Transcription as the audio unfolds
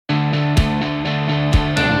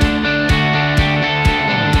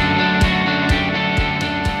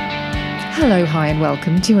Hello, hi, and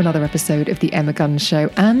welcome to another episode of The Emma Guns Show.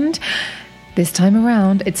 And this time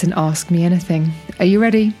around, it's an Ask Me Anything. Are you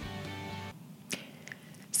ready?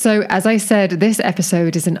 So, as I said, this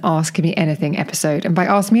episode is an Ask Me Anything episode. And by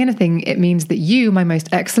Ask Me Anything, it means that you, my most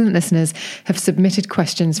excellent listeners, have submitted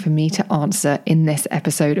questions for me to answer in this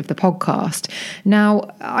episode of the podcast.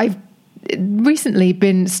 Now, I've recently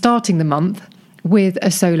been starting the month with a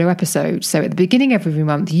solo episode. So at the beginning of every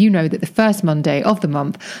month, you know that the first Monday of the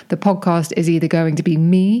month, the podcast is either going to be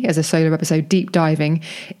me as a solo episode deep diving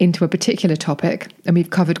into a particular topic, and we've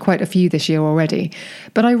covered quite a few this year already.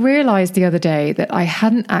 But I realized the other day that I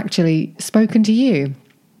hadn't actually spoken to you,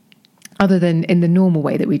 other than in the normal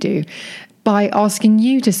way that we do, by asking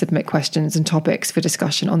you to submit questions and topics for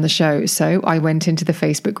discussion on the show. So I went into the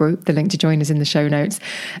Facebook group, the link to join is in the show notes,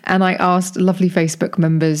 and I asked lovely Facebook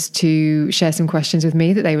members to share some questions with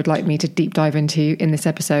me that they would like me to deep dive into in this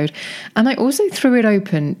episode. And I also threw it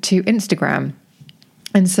open to Instagram.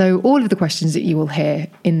 And so all of the questions that you will hear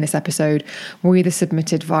in this episode were either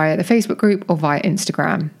submitted via the Facebook group or via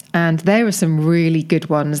Instagram. And there are some really good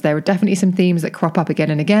ones. There are definitely some themes that crop up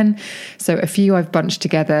again and again. So a few I've bunched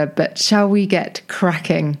together, but shall we get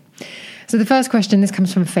cracking? So the first question, this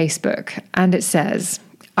comes from Facebook, and it says,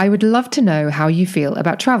 I would love to know how you feel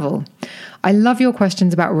about travel. I love your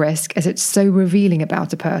questions about risk as it's so revealing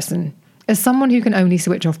about a person. As someone who can only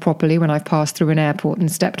switch off properly when I've passed through an airport and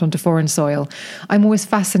stepped onto foreign soil, I'm always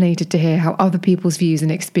fascinated to hear how other people's views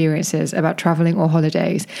and experiences about travelling or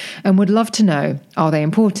holidays, and would love to know, are they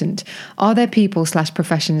important? Are there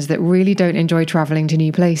people/professions that really don't enjoy travelling to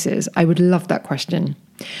new places? I would love that question.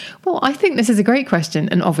 Well, I think this is a great question,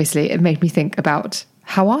 and obviously it made me think about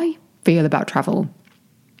how I feel about travel.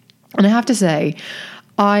 And I have to say,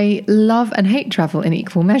 I love and hate travel in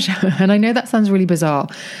equal measure. And I know that sounds really bizarre,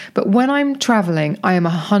 but when I'm traveling, I am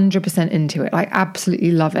 100% into it. I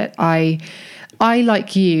absolutely love it. I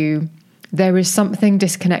like you, there is something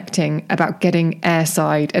disconnecting about getting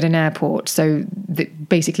airside at an airport. So that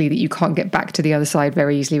basically that you can't get back to the other side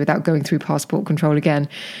very easily without going through passport control again.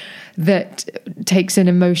 That takes an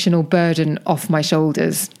emotional burden off my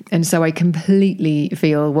shoulders. And so I completely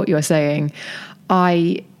feel what you're saying.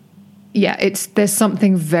 There's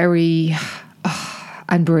something very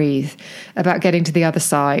and breathe about getting to the other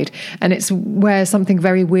side. And it's where something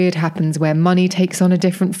very weird happens, where money takes on a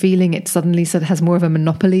different feeling. It suddenly sort of has more of a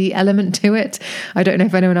monopoly element to it. I don't know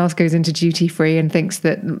if anyone else goes into duty free and thinks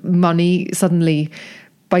that money suddenly,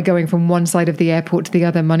 by going from one side of the airport to the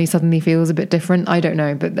other, money suddenly feels a bit different. I don't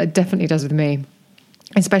know, but that definitely does with me.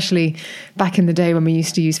 Especially back in the day when we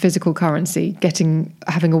used to use physical currency,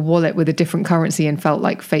 having a wallet with a different currency and felt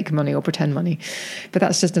like fake money or pretend money. But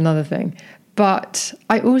that's just another thing. But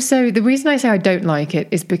the reason I say I don't like it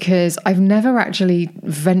is because I've never actually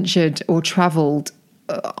ventured or traveled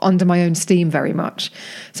under my own steam very much.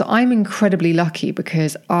 So I'm incredibly lucky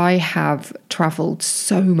because I have traveled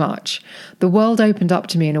so much. The world opened up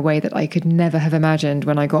to me in a way that I could never have imagined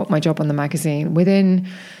when I got my job on the magazine. Within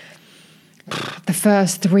the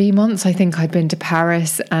first 3 months, I think I'd been to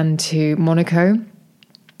Paris and to Monaco.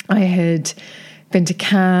 I had been to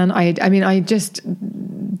Cannes.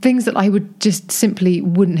 Things that I would just simply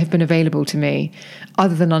wouldn't have been available to me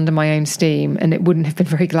other than under my own steam. And it wouldn't have been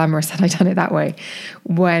very glamorous had I done it that way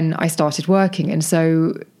when I started working. And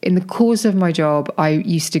so in the course of my job, I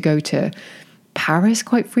used to go to Paris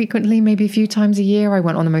quite frequently, maybe a few times a year. I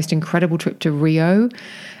went on the most incredible trip to Rio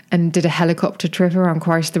and did a helicopter trip around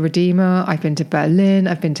Christ the Redeemer. I've been to Berlin,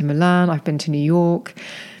 I've been to Milan, I've been to New York.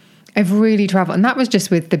 I've really traveled. And that was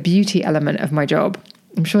just with the beauty element of my job.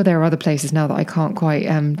 I'm sure there are other places now that I can't quite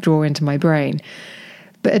draw into my brain.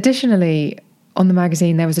 But additionally, on the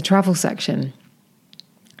magazine, there was a travel section.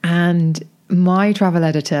 And my travel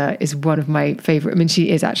editor is one of my favorite. I mean, she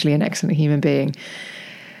is actually an excellent human being.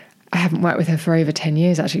 I haven't worked with her for over 10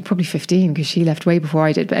 years, actually, probably 15, because she left way before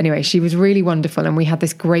I did. But anyway, she was really wonderful, and we had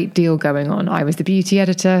this great deal going on. I was the beauty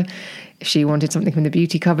editor. If she wanted something from the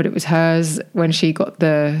beauty cupboard, it was hers. When she got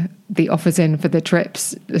the offers in for the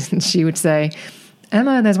trips, she would say,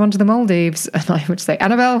 Emma, there's one to the Maldives. And I would say,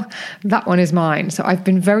 Annabelle, that one is mine. So I've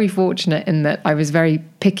been very fortunate in that I was very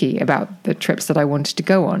picky about the trips that I wanted to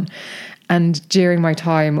go on. And during my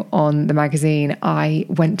time on the magazine, I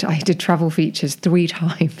did travel features 3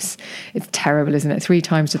 times. It's terrible, isn't it? 3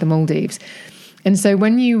 times to the Maldives. And so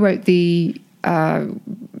when you wrote the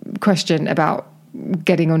question about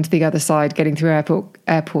getting onto the other side, getting through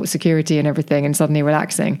airport security and everything and suddenly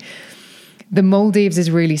relaxing, the Maldives is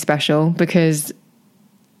really special because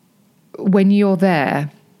when you're there,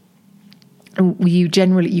 you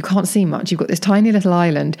can't see much. You've got this tiny little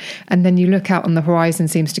island, and then you look out and the horizon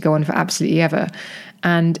seems to go on for absolutely ever.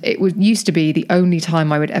 And used to be the only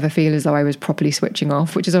time I would ever feel as though I was properly switching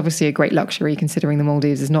off, which is obviously a great luxury considering the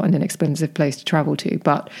Maldives is not an inexpensive place to travel to.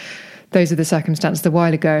 But those are the circumstances a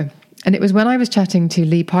while ago. And it was when I was chatting to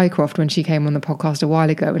Lee Pycroft when she came on the podcast a while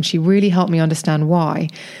ago, and she really helped me understand why.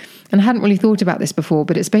 And I hadn't really thought about this before,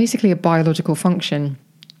 but it's basically a biological function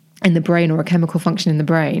in the brain, or a chemical function in the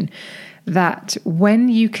brain, that when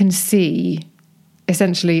you can see,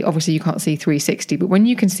 essentially, obviously you can't see 360, but when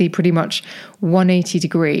you can see pretty much 180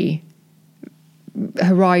 degree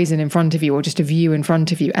horizon in front of you, or just a view in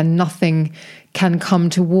front of you, and nothing can come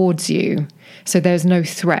towards you, so there's no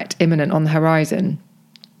threat imminent on the horizon.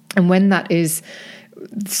 And when that is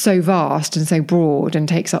so vast and so broad and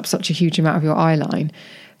takes up such a huge amount of your eye line,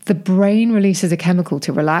 the brain releases a chemical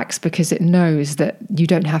to relax, because it knows that you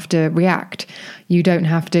don't have to react. You don't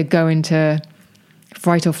have to go into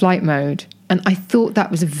fight or flight mode. And I thought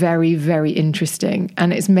that was very, very interesting.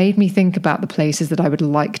 And it's made me think about the places that I would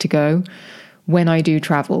like to go when I do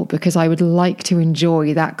travel, because I would like to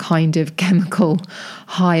enjoy that kind of chemical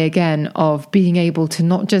high again of being able to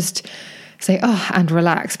not just say, oh, and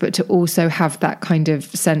relax, but to also have that kind of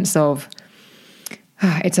sense of,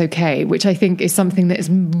 it's okay, which I think is something that is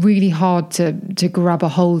really hard to grab a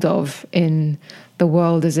hold of in the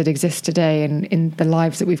world as it exists today, and in the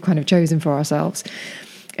lives that we've kind of chosen for ourselves.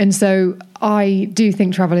 And so I do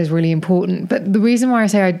think travel is really important. But the reason why I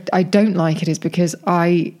say I don't like it is because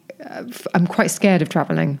I'm quite scared of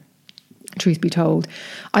traveling, truth be told.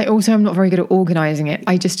 I also am not very good at organising it.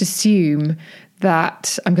 I just assume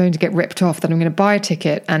that I'm going to get ripped off, that I'm going to buy a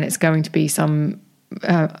ticket and it's going to be some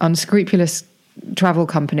unscrupulous travel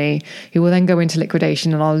company who will then go into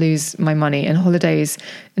liquidation and I'll lose my money. And holidays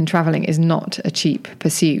and traveling is not a cheap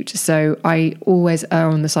pursuit. So I always err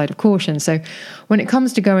on the side of caution. So when it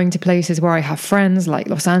comes to going to places where I have friends like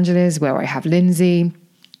Los Angeles, where I have Lindsay,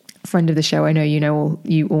 friend of the show, I know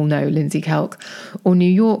you all know Lindsay Kelk, or New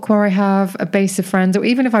York, where I have a base of friends, or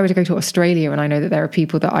even if I were to go to Australia and I know that there are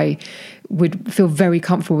people that I would feel very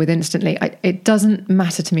comfortable with instantly, it doesn't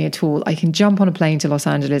matter to me at all. I can jump on a plane to Los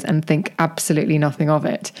Angeles and think absolutely nothing of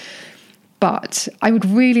it. But I would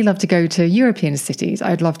really love to go to European cities.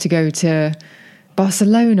 I'd love to go to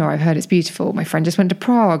Barcelona. I've heard it's beautiful. My friend just went to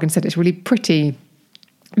Prague and said it's really pretty.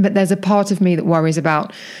 But there's a part of me that worries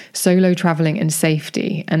about solo traveling and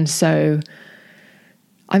safety. And so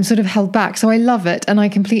I'm sort of held back. So I love it. And I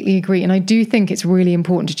completely agree. And I do think it's really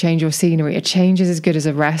important to change your scenery. A change is as good as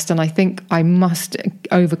a rest. And I think I must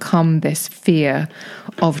overcome this fear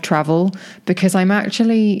of travel, because I'm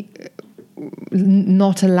actually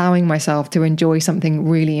not allowing myself to enjoy something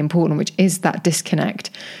really important, which is that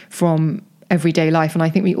disconnect from everyday life. And I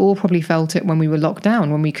think we all probably felt it when we were locked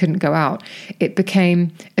down, when we couldn't go out. It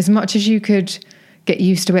became, as much as you could get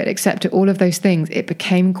used to it, accept it, all of those things, it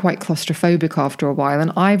became quite claustrophobic after a while.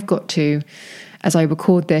 And I've got to, as I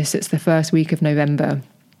record this, it's the first week of November.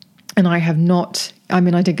 And I have not, I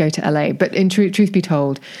did go to LA, but in truth be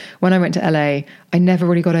told, when I went to LA, I never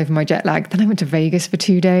really got over my jet lag. Then I went to Vegas for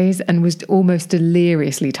 2 days and was almost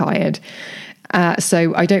deliriously tired.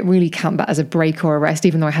 So I don't really count that as a break or a rest,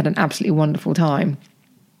 even though I had an absolutely wonderful time.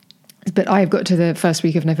 But I've got to the first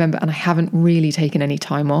week of November and I haven't really taken any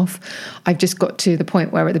time off. I've just got to the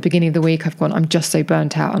point where at the beginning of the week I've gone, I'm just so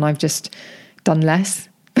burnt out, and I've just done less.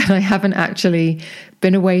 But I haven't actually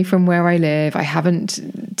been away from where I live. I haven't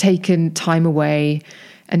taken time away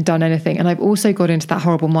and done anything. And I've also got into that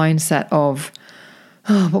horrible mindset of,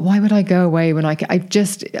 oh, but why would I go away when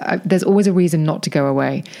there's always a reason not to go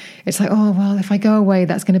away. It's like, oh, well, if I go away,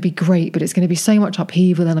 that's going to be great, but it's going to be so much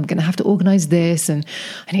upheaval and I'm going to have to organize this and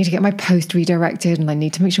I need to get my post redirected and I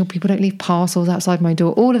need to make sure people don't leave parcels outside my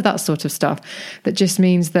door, all of that sort of stuff that just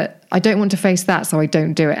means that I don't want to face that, so I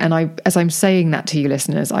don't do it. And as I'm saying that to you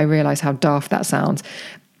listeners, I realize how daft that sounds.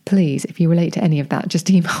 Please, if you relate to any of that, just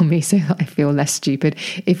email me so that I feel less stupid.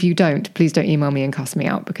 If you don't, please don't email me and cuss me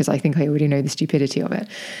out, because I think I already know the stupidity of it.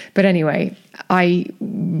 But anyway, I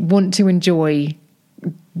want to enjoy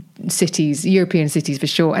cities, European cities for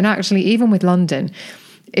sure. And actually, even with London,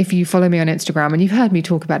 if you follow me on Instagram, and you've heard me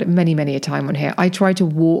talk about it many, many a time on here, I try to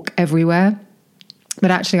walk everywhere. But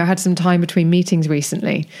actually, I had some time between meetings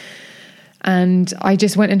recently, and I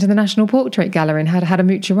just went into the National Portrait Gallery and had a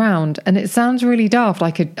mooch around. And it sounds really daft. I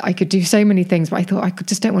could do so many things, but I thought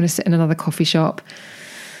just don't want to sit in another coffee shop.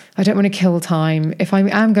 I don't want to kill time. If I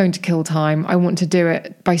am going to kill time, I want to do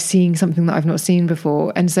it by seeing something that I've not seen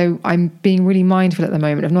before. And so I'm being really mindful at the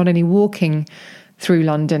moment of not only walking through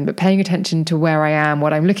London, but paying attention to where I am,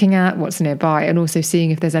 what I'm looking at, what's nearby, and also seeing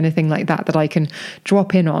if there's anything like that I can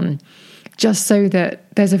drop in on, just so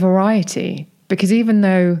that there's a variety. Because even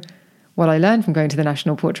though, what I learned from going to the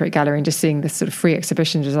National Portrait Gallery and just seeing this sort of free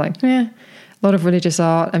exhibitions was like, a lot of religious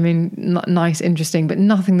art. I mean, nice, interesting, but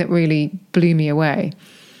nothing that really blew me away.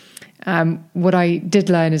 What I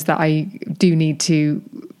did learn is that I do need to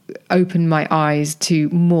open my eyes to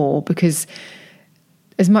more, because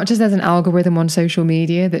as much as there's an algorithm on social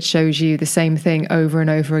media that shows you the same thing over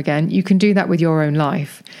and over again, you can do that with your own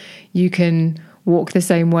life. You can walk the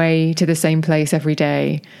same way to the same place every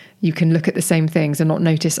day. You can look at the same things and not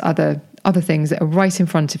notice other things that are right in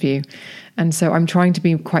front of you. And so I'm trying to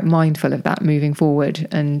be quite mindful of that moving forward,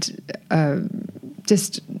 and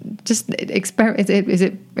is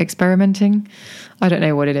it experimenting? I don't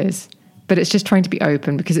know what it is, but it's just trying to be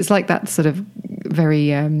open, because it's like that sort of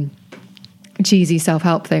very cheesy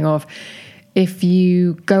self-help thing of, if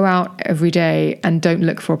you go out every day and don't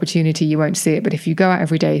look for opportunity, you won't see it. But if you go out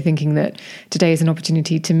every day thinking that today is an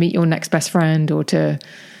opportunity to meet your next best friend, or to,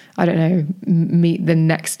 I don't know, meet the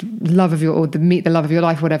next love of meet the love of your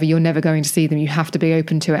life, whatever, you're never going to see them. You have to be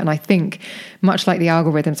open to it. And I think, much like the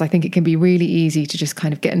algorithms, I think it can be really easy to just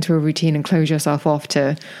kind of get into a routine and close yourself off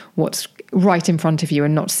to what's right in front of you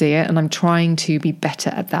and not see it. And I'm trying to be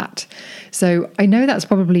better at that. So I know that's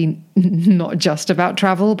probably not just about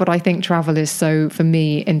travel, but I think travel is so, for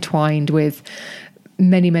me, entwined with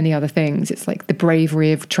many, many other things. It's like the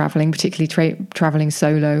bravery of traveling, particularly traveling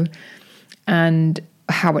solo, and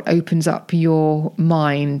how it opens up your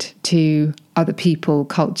mind to other people,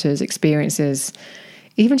 cultures, experiences,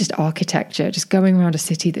 even just architecture, just going around a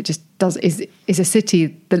city that just is a city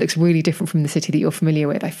that looks really different from the city that you're familiar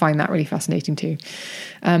with. I find that really fascinating too.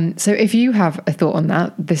 So if you have a thought on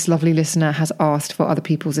that, this lovely listener has asked for other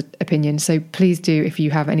people's opinions. So please do, if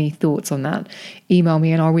you have any thoughts on that, email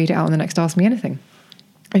me and I'll read it out on the next Ask Me Anything.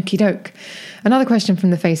 Okie doke. Another question from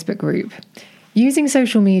the Facebook group. Using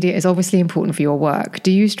social media is obviously important for your work.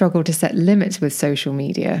 Do you struggle to set limits with social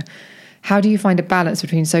media? How do you find a balance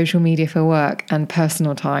between social media for work and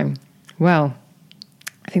personal time? Well,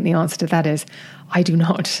 I think the answer to that is I do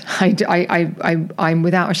not. I'm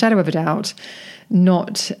without a shadow of a doubt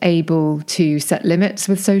not able to set limits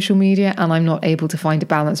with social media, and I'm not able to find a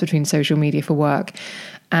balance between social media for work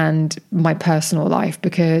and my personal life.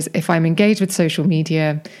 Because if I'm engaged with social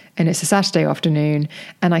media and it's a Saturday afternoon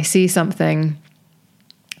and I see something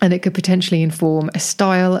and it could potentially inform a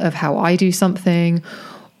style of how I do something,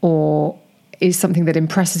 or is something that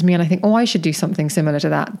impresses me and I think, I should do something similar to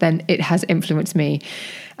that, then it has influenced me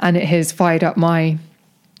and it has fired up my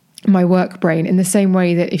work brain, in the same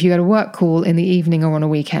way that if you get a work call in the evening or on a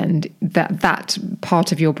weekend, that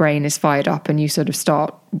part of your brain is fired up and you sort of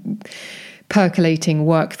start percolating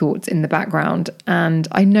work thoughts in the background. And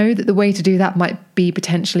I know that the way to do that might be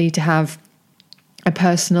potentially to have a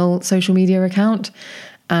personal social media account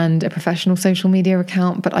and a professional social media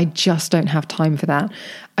account, but I just don't have time for that.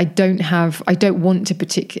 I don't want to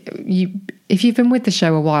if you've been with the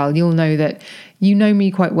show a while, you'll know that you know me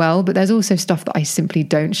quite well, but there's also stuff that I simply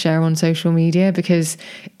don't share on social media because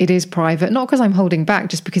it is private, not because I'm holding back,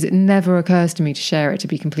 just because it never occurs to me to share it, to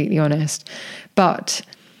be completely honest. But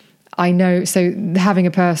I know, so having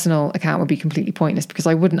a personal account would be completely pointless because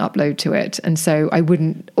I wouldn't upload to it. And so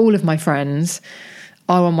all of my friends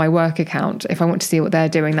are on my work account. If I want to see what they're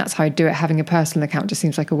doing, that's how I do it. Having a personal account just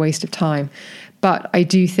seems like a waste of time. But I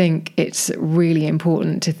do think it's really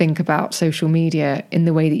important to think about social media in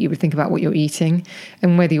the way that you would think about what you're eating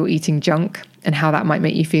and whether you're eating junk and how that might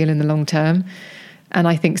make you feel in the long term. And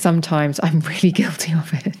I think sometimes I'm really guilty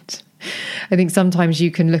of it. I think sometimes you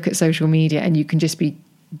can look at social media and you can just be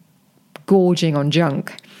gorging on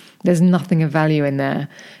junk. There's nothing of value in there.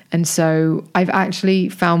 And so I've actually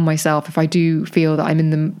found myself, if I do feel that I'm in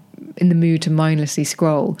the mood to mindlessly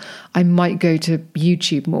scroll, I might go to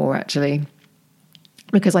YouTube more actually,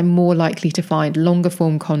 because I'm more likely to find longer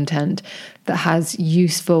form content that has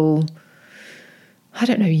useful,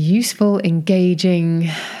 engaging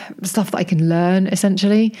stuff that I can learn,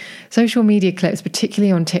 essentially. Social media clips,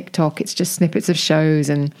 particularly on TikTok, it's just snippets of shows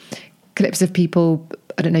and clips of people,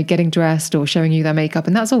 getting dressed or showing you their makeup.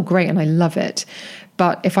 And that's all great and I love it.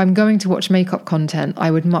 But if I'm going to watch makeup content,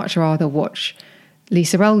 I would much rather watch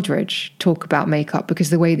Lisa Eldridge talk about makeup, because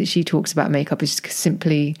the way that she talks about makeup is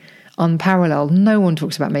simply unparalleled. No one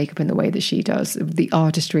talks about makeup in the way that she does. The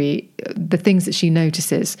artistry, the things that she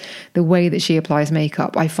notices, the way that she applies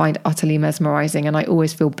makeup, I find utterly mesmerizing, and I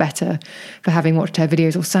always feel better for having watched her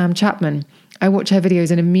videos. Or Sam Chapman. I watch her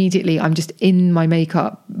videos and immediately I'm just in my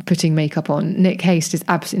makeup, putting makeup on. Nick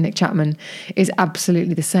Chapman is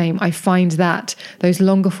absolutely the same. I find that those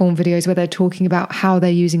longer form videos where they're talking about how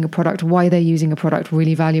they're using a product, why they're using a product,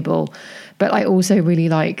 really valuable. But I also really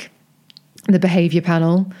like the Behaviour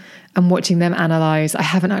Panel and watching them analyse. I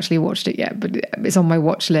haven't actually watched it yet, but it's on my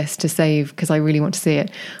watch list to save because I really want to see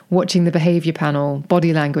it. Watching the Behaviour Panel,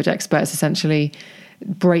 body language experts essentially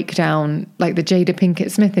break down like the Jada Pinkett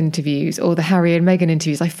Smith interviews or the Harry and Meghan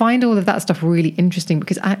interviews. I find all of that stuff really interesting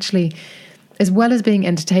because actually, as well as being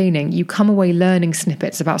entertaining, you come away learning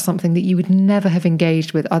snippets about something that you would never have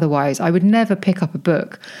engaged with otherwise. I would never pick up a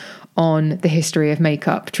book on the history of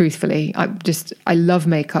makeup, truthfully. I love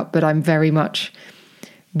makeup, but I'm very much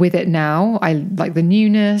with it now. I like the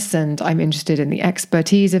newness and I'm interested in the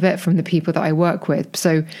expertise of it from the people that I work with.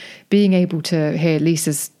 So being able to hear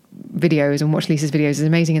Lisa's videos and watch Lisa's videos is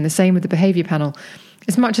amazing. And the same with the Behaviour Panel.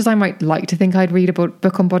 As much as I might like to think I'd read a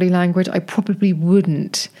book on body language, I probably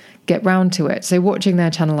wouldn't get round to it. So watching their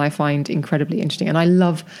channel I find incredibly interesting. And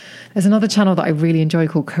there's another channel that I really enjoy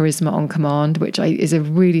called Charisma on Command, which is a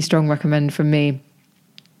really strong recommend from me.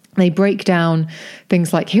 They break down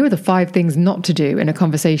things like, here are the 5 things not to do in a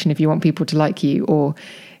conversation if you want people to like you, or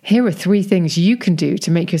here are 3 things you can do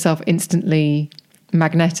to make yourself instantly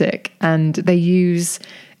magnetic. And they use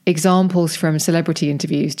examples from celebrity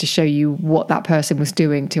interviews to show you what that person was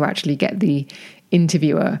doing to actually get the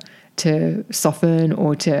interviewer to soften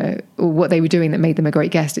or what they were doing that made them a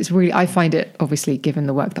great guest. I find it, obviously, given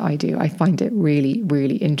the work that I do, I find it really,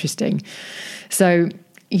 really interesting. So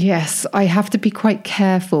yes, I have to be quite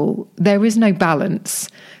careful. There is no balance,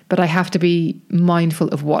 but I have to be mindful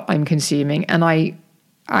of what I'm consuming. And I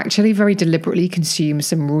actually very deliberately consume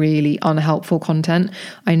some really unhelpful content.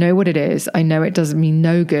 I know what it is. I know it does me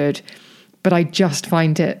no good, but I just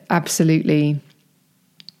find it absolutely,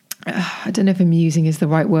 I don't know if amusing is the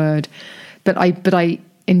right word, but I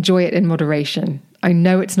enjoy it in moderation. I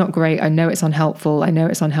know it's not great. I know it's unhelpful. I know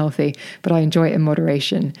it's unhealthy, but I enjoy it in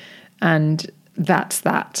moderation. And that's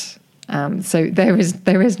that. So there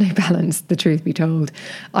is no balance, the truth be told.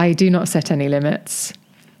 I do not set any limits.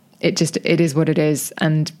 It is what it is.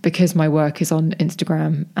 And because my work is on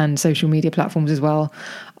Instagram and social media platforms as well,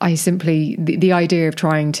 I simply, the idea of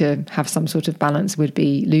trying to have some sort of balance would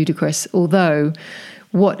be ludicrous. Although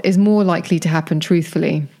what is more likely to happen,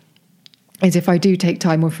 truthfully, is if I do take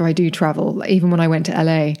time or if I do travel, even when I went to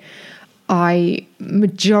LA,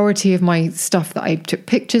 majority of my stuff that I took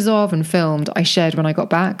pictures of and filmed, I shared when I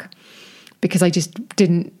got back because I just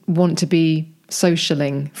didn't want to be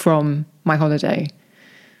socialing from my holiday.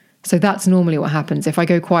 So that's normally what happens. If I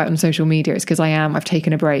go quiet on social media, it's because I've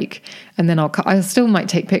taken a break, and then I still might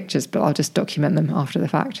take pictures, but I'll just document them after the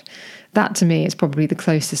fact. That to me is probably the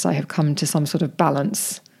closest I have come to some sort of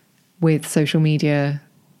balance with social media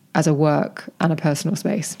as a work and a personal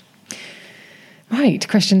space. Right,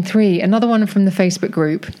 question 3, another one from the Facebook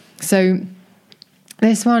group. So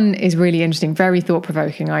this one is really interesting, very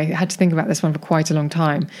thought-provoking. I had to think about this one for quite a long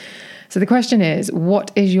time. So the question is,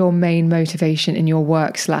 what is your main motivation in your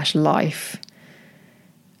work/life?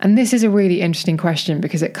 And this is a really interesting question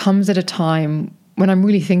because it comes at a time when I'm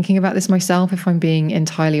really thinking about this myself, if I'm being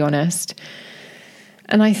entirely honest.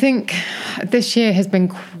 And I think this year has been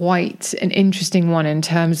quite an interesting one in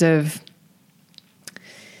terms of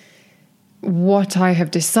what I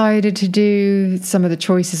have decided to do, some of the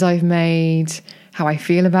choices I've made, how I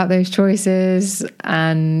feel about those choices,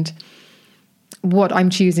 and what I'm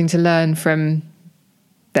choosing to learn from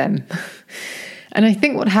them. And I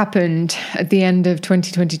think what happened at the end of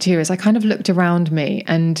 2022 is I kind of looked around me,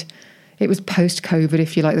 and it was post-COVID,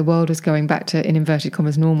 if you like. The world was going back to, in inverted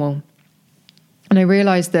commas, normal. And I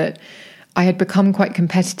realized that I had become quite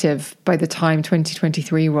competitive by the time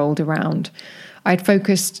 2023 rolled around. I'd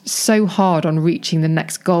focused so hard on reaching the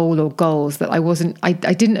next goal or goals that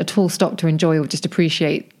I didn't at all stop to enjoy or just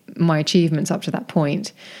appreciate my achievements up to that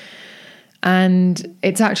point. And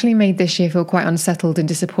it's actually made this year feel quite unsettled and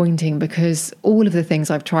disappointing because all of the things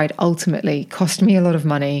I've tried ultimately cost me a lot of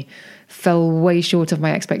money, fell way short of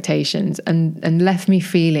my expectations, and left me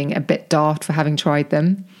feeling a bit daft for having tried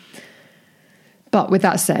them. But with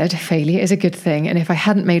that said, failure is a good thing. And if I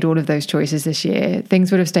hadn't made all of those choices this year,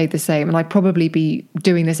 things would have stayed the same. And I'd probably be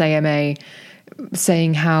doing this AMA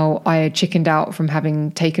saying how I had chickened out from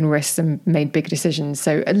having taken risks and made big decisions.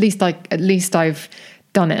 So at least I've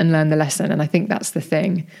done it and learned the lesson. And I think that's the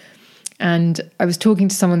thing. And I was talking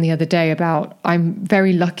to someone the other day about, I'm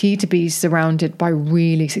very lucky to be surrounded by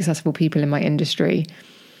really successful people in my industry.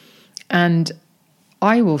 And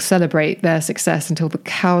I will celebrate their success until the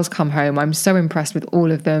cows come home. I'm so impressed with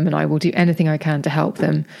all of them and I will do anything I can to help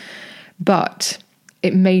them. But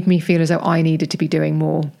it made me feel as though I needed to be doing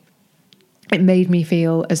more. It made me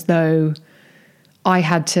feel as though I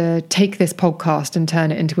had to take this podcast and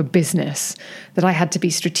turn it into a business, that I had to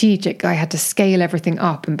be strategic, I had to scale everything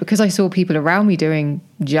up. And because I saw people around me doing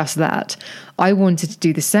just that, I wanted to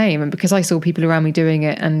do the same. And because I saw people around me doing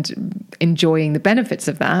it and enjoying the benefits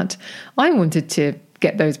of that, I wanted to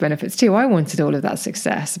get those benefits too. I wanted all of that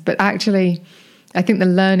success. But actually, I think the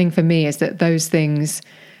learning for me is that those things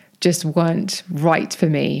just weren't right for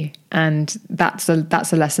me. And that's a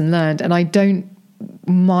lesson learned. And I don't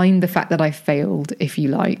mind the fact that I failed, if you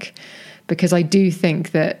like, because I do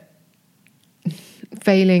think that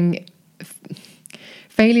failures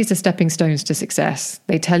are stepping stones to success.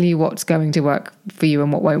 They tell you what's going to work for you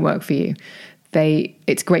and what won't work for you.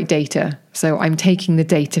 It's great data. So I'm taking the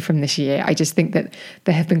data from this year. I just think that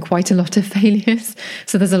there have been quite a lot of failures.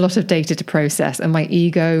 So there's a lot of data to process, and my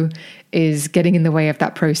ego is getting in the way of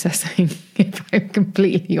that processing, if I'm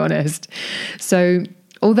completely honest. So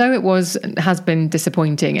although has been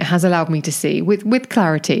disappointing, it has allowed me to see with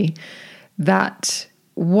clarity that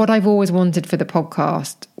what I've always wanted for the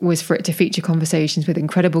podcast was for it to feature conversations with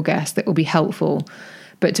incredible guests that will be helpful,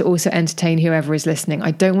 but to also entertain whoever is listening.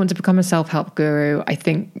 I don't want to become a self-help guru. I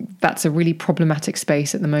think that's a really problematic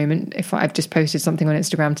space at the moment. If I've just posted something on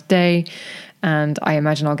Instagram today, and I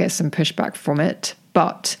imagine I'll get some pushback from it.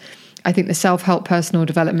 But I think the self-help personal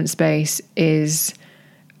development space is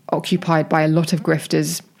occupied by a lot of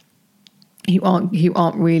grifters who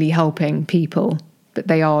aren't really helping people, but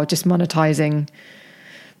they are just monetizing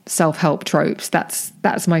self-help tropes.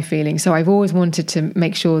 That's my feeling. So I've always wanted to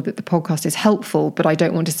make sure that the podcast is helpful, but I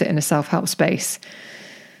don't want to sit in a self-help space.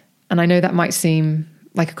 And I know that might seem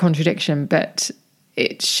like a contradiction, but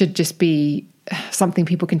it should just be something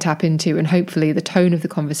people can tap into. And hopefully the tone of the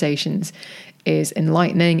conversations is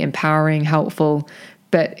enlightening, empowering, helpful,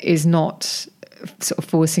 but is not sort of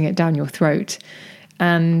forcing it down your throat.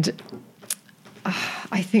 And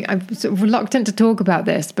I think I'm sort of reluctant to talk about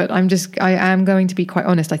this, but I am going to be quite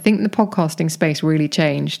honest. I think the podcasting space really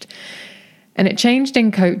changed, and it changed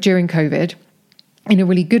during COVID in a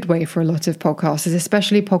really good way for a lot of podcasters,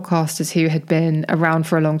 especially podcasters who had been around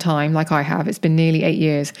for a long time, like I have. It's been nearly 8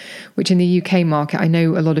 years, which in the UK market, I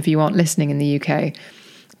know a lot of you aren't listening in the UK,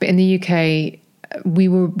 but in the UK, we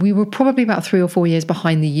were probably about 3 or 4 years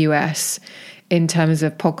behind the US in terms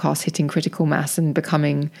of podcasts hitting critical mass and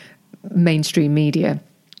becoming mainstream media.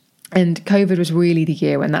 And COVID was really the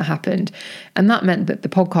year when that happened. And that meant that the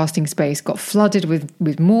podcasting space got flooded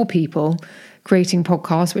with more people creating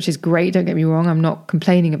podcasts, which is great. Don't get me wrong. I'm not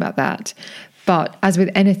complaining about that. But as with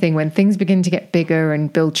anything, when things begin to get bigger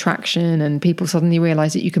and build traction and people suddenly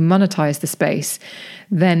realize that you can monetize the space,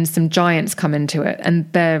 then some giants come into it.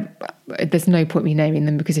 And there's no point me naming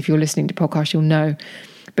them, because if you're listening to podcasts, you'll know.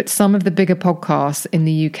 But some of the bigger podcasts in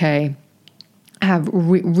the UK have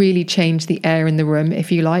really changed the air in the room,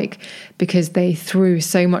 if you like, because they threw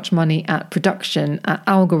so much money at production, at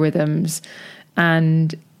algorithms,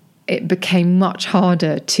 and it became much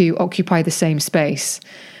harder to occupy the same space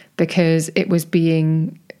because it was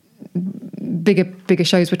being bigger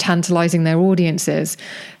shows were tantalizing their audiences.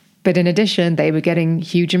 But in addition, they were getting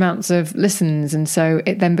huge amounts of listens. And so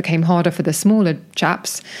it then became harder for the smaller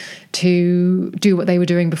chaps to do what they were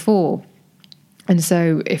doing before. And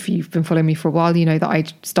so if you've been following me for a while, you know that I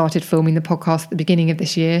started filming the podcast at the beginning of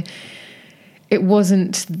this year. It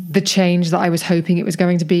wasn't the change that I was hoping it was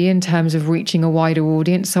going to be in terms of reaching a wider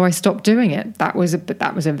audience. So I stopped doing it. That was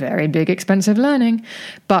a very big, expensive learning,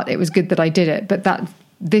 but it was good that I did it. But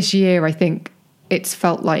this year, I think it's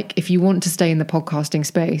felt like if you want to stay in the podcasting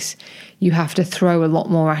space, you have to throw a lot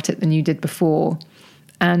more at it than you did before.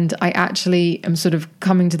 And I actually am sort of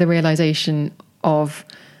coming to the realization of,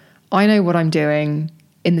 I know what I'm doing,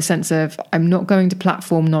 in the sense of I'm not going to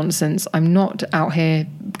platform nonsense. I'm not out here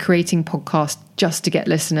creating podcasts just to get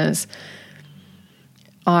listeners.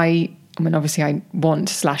 I mean, obviously I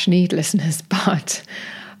want/need listeners, but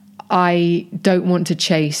I don't want to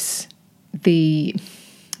chase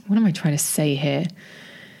what am I trying to say here?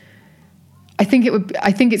 I think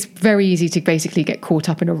it's very easy to basically get caught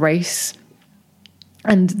up in a race.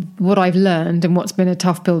 And what I've learned, and what's been a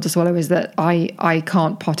tough pill to swallow, is that I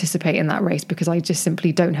can't participate in that race because I just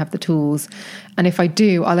simply don't have the tools. And if I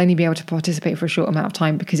do, I'll only be able to participate for a short amount of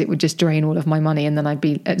time because it would just drain all of my money and then I'd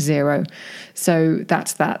be at zero. So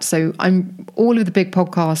that's that. So all of the big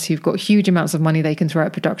podcasts who've got huge amounts of money they can throw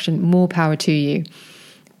at production, more power to you.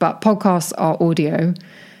 But podcasts are audio.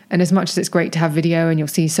 And as much as it's great to have video, and you'll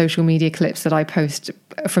see social media clips that I post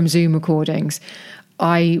from Zoom recordings,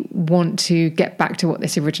 I want to get back to what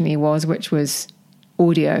this originally was, which was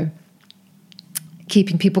audio.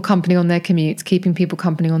 keeping people company on their commutes, keeping people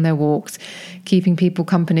company on their walks, keeping people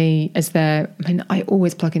company as I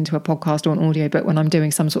always plug into a podcast or an audiobook when I'm doing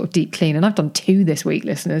some sort of deep clean. And I've done 2 this week,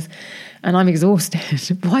 listeners, and I'm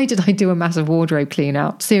exhausted. Why did I do a massive wardrobe clean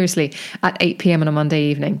out? Seriously, at 8 p.m. on a Monday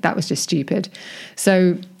evening? That was just stupid.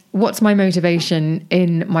 So what's my motivation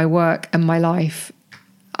in my work and my life?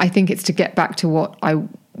 I think it's to get back to what I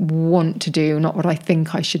want to do, not what I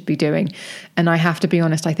think I should be doing. And I have to be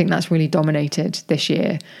honest, I think that's really dominated this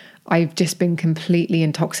year. I've just been completely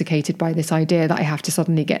intoxicated by this idea that I have to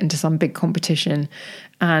suddenly get into some big competition,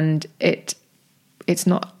 and it's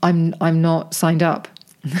not, I'm not signed up.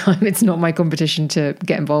 It's not my competition to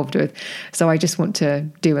get involved with. So I just want to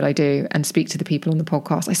do what I do and speak to the people on the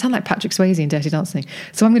podcast. I sound like Patrick Swayze in Dirty Dancing.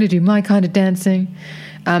 So I'm going to do my kind of dancing.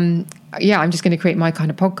 I'm just going to create my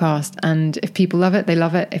kind of podcast. And if people love it, they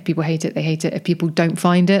love it. If people hate it, they hate it. If people don't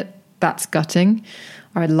find it, that's gutting.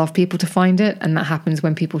 I'd love people to find it. And that happens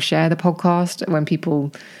when people share the podcast, when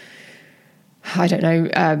people,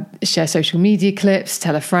 share social media clips,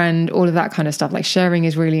 tell a friend, all of that kind of stuff. Like, sharing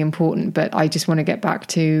is really important, but I just want to get back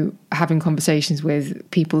to having conversations with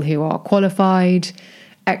people who are qualified,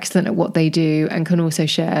 excellent at what they do, and can also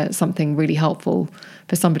share something really helpful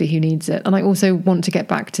for somebody who needs it. And I also want to get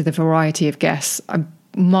back to the variety of guests.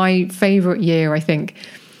 My favorite year, I think,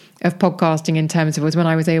 of podcasting in terms of was when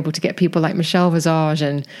I was able to get people like Michelle Visage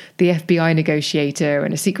and the FBI negotiator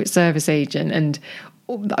and a Secret Service agent and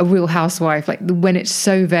a Real Housewife. Like, when it's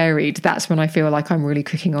so varied, that's when I feel like I'm really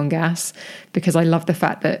cooking on gas, because I love the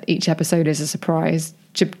fact that each episode is a surprise,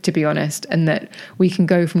 to be honest, and that we can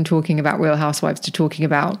go from talking about Real Housewives to talking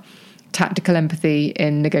about tactical empathy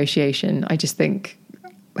in negotiation. I just think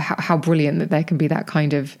how brilliant that there can be that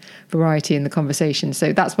kind of variety in the conversation.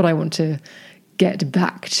 So that's what I want to get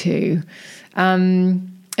back to. And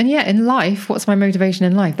yeah, in life, what's my motivation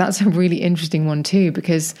in life? That's a really interesting one too,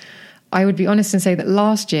 because I would be honest and say that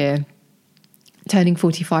last year, turning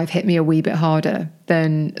 45 hit me a wee bit harder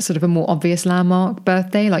than sort of a more obvious landmark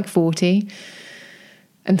birthday, like 40,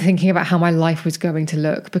 and thinking about how my life was going to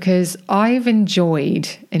look, because I've enjoyed,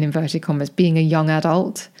 in inverted commas, being a young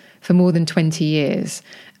adult for more than 20 years.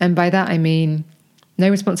 And by that, I mean no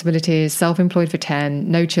responsibilities, self-employed for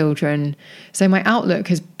 10, no children. So my outlook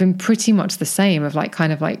has been pretty much the same of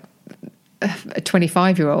kind of like a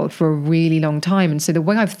 25-year-old for a really long time. And so the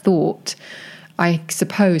way I've thought, I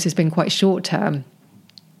suppose, has been quite short term.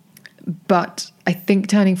 But I think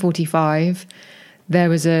turning 45, there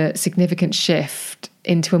was a significant shift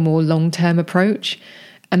into a more long-term approach.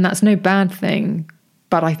 And that's no bad thing,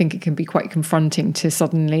 but I think it can be quite confronting to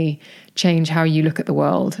suddenly change how you look at the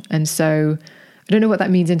world. And so I don't know what that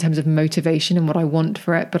means in terms of motivation and what I want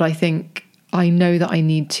for it, but I think I know that I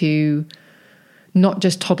need to not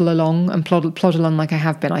just toddle along and plod along like I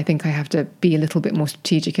have been. I think I have to be a little bit more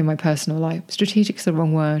strategic in my personal life. Strategic is the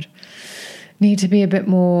wrong word. Need to be a bit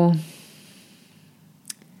more,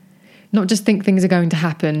 not just think things are going to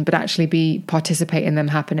happen, but actually participate in them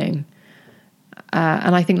happening.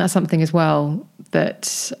 And I think that's something as well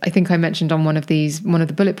that I think I mentioned on one of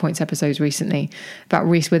the bullet points episodes recently about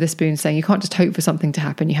Reese Witherspoon saying you can't just hope for something to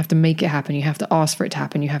happen. You have to make it happen. You have to ask for it to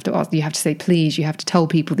happen. You have to say please. You have to tell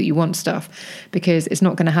people that you want stuff, because it's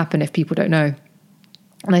not going to happen if people don't know.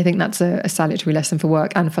 And I think that's a salutary lesson for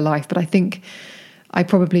work and for life. But I think I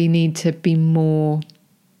probably need to be more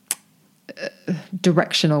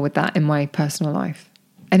directional with that in my personal life.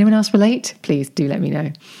 Anyone else relate? Please do let me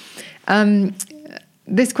know.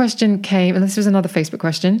 This question came, and this was another Facebook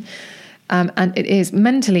question, and it is: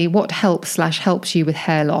 mentally, what helps you with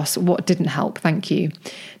hair loss? What didn't help? Thank you.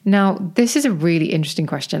 Now, this is a really interesting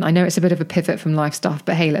question. I know it's a bit of a pivot from life stuff,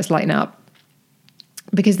 but hey, let's lighten it up.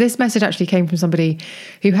 Because this message actually came from somebody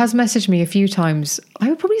who has messaged me a few times, I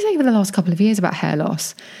would probably say over the last couple of years, about hair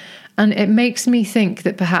loss. And it makes me think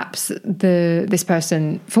that perhaps this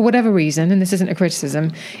person, for whatever reason, and this isn't a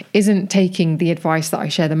criticism, isn't taking the advice that I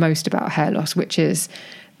share the most about hair loss, which is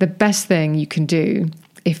the best thing you can do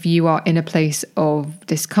if you are in a place of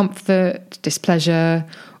discomfort, displeasure,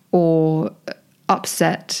 or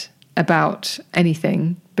upset about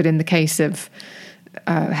anything. But in the case of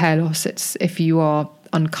hair loss, it's if you are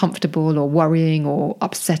uncomfortable or worrying or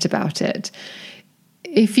upset about it.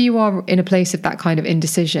 If you are in a place of that kind of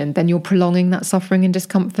indecision, then you're prolonging that suffering and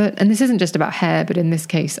discomfort. And this isn't just about hair, but in this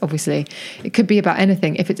case, obviously, it could be about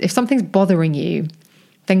anything. If something's bothering you,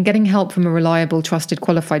 then getting help from a reliable, trusted,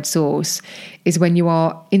 qualified source is when you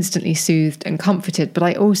are instantly soothed and comforted. But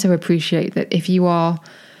I also appreciate that if you are,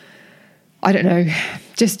 I don't know,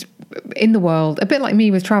 just in the world, a bit like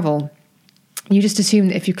me with travel, you just assume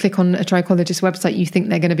that if you click on a trichologist website, you think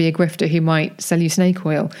they're going to be a grifter who might sell you snake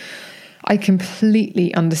oil. I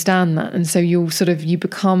completely understand that. And so you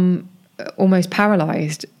become almost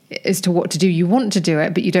paralyzed as to what to do. You want to do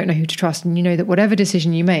it, but you don't know who to trust. And you know that whatever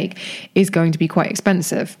decision you make is going to be quite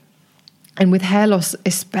expensive. And with hair loss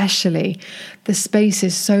especially, the space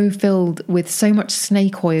is so filled with so much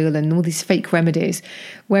snake oil and all these fake remedies.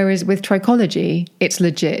 Whereas with Trichology, it's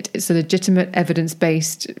legit. It's a legitimate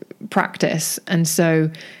evidence-based practice. And so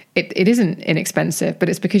it isn't inexpensive, but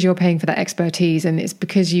it's because you're paying for that expertise, and it's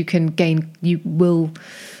because you will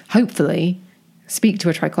hopefully speak to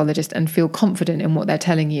a trichologist and feel confident in what they're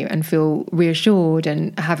telling you and feel reassured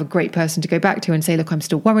and have a great person to go back to and say, look, I'm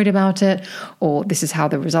still worried about it, or this is how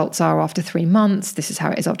the results are after 3 months, this is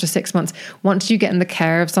how it is after 6 months. Once you get in the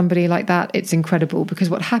care of somebody like that, it's incredible, because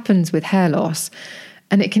what happens with hair loss,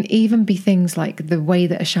 and it can even be things like the way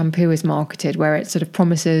that a shampoo is marketed, where it sort of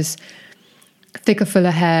promises thicker,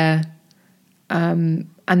 fuller hair, and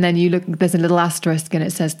then you look, there's a little asterisk and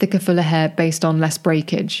it says thicker, fuller hair based on less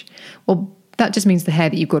breakage. Well, that just means the hair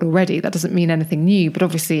that you've got already. That doesn't mean anything new. But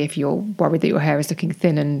obviously, if you're worried that your hair is looking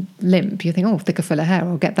thin and limp, you think, oh, thicker, fuller hair,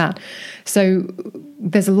 I'll get that. So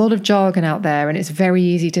there's a lot of jargon out there, and it's very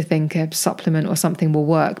easy to think a supplement or something will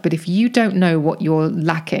work. But if you don't know what you're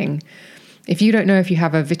lacking, if you don't know if you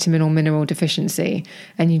have a vitamin or mineral deficiency,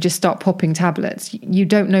 and you just start popping tablets, you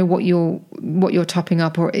don't know what you're topping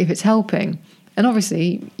up or if it's helping. And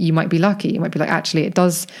obviously, you might be lucky. You might be like, actually, it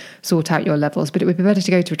does sort out your levels, but it would be better to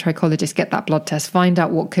go to a trichologist, get that blood test, find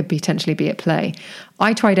out what could potentially be at play.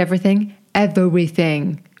 I tried everything.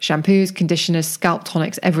 Shampoos, conditioners, scalp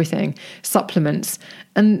tonics, everything, supplements.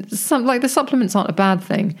 And the supplements aren't a bad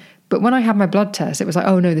thing. But when I had my blood test, it was like,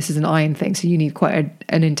 oh no, this is an iron thing. So you need quite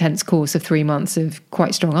an intense course of 3 months of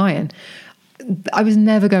quite strong iron. I was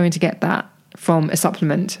never going to get that from a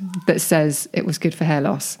supplement that says it was good for hair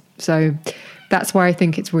loss. So that's why I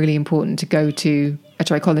think it's really important to go to a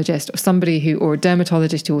trichologist or a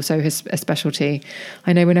dermatologist who also has a specialty.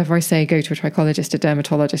 I know whenever I say go to a trichologist, a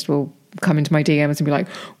dermatologist will come into my DMs and be like,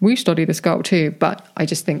 we study the scalp too. But I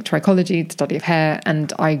just think trichology, the study of hair,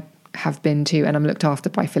 and I have been to, and I'm looked after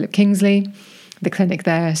by Philip Kingsley, the clinic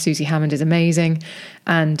there. Susie Hammond is amazing.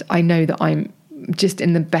 And I know that I'm just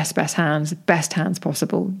in the best hands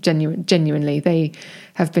possible. Genuinely, they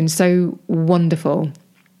have been so wonderful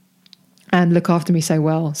and look after me so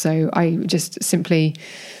well. So I just simply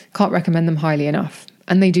can't recommend them highly enough.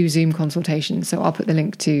 And they do Zoom consultations. So I'll put the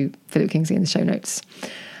link to Philip Kingsley in the show notes.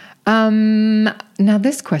 Now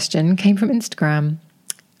this question came from Instagram,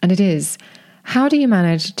 and it is, how do you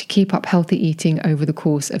manage to keep up healthy eating over the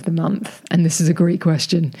course of the month? And this is a great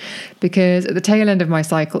question, because at the tail end of my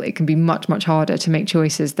cycle, it can be much, much harder to make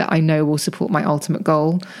choices that I know will support my ultimate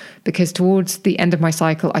goal. Because towards the end of my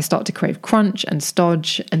cycle, I start to crave crunch and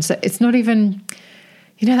stodge. And so it's not even,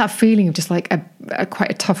 that feeling of just like a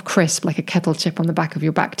quite a tough crisp, like a kettle chip on the back of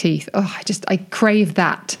your back teeth. Oh, I crave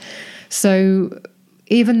that. So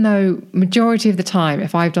even though majority of the time,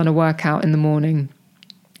 if I've done a workout in the morning,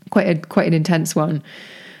 quite an intense one,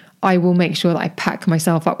 I will make sure that I pack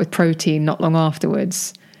myself up with protein not long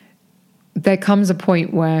afterwards. There comes a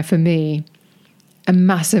point where, for me, a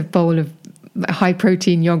massive bowl of high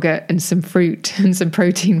protein yogurt and some fruit and some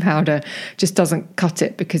protein powder just doesn't cut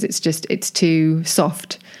it, because it's too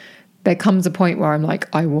soft. There comes a point where I'm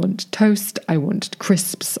like, I want toast, I want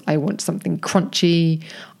crisps, I want something crunchy,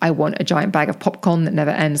 I want a giant bag of popcorn that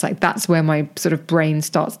never ends. Like, that's where my sort of brain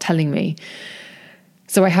starts telling me.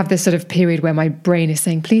 So I have this sort of period where my brain is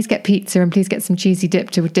saying, please get pizza and please get some cheesy dip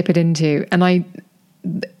to dip it into. And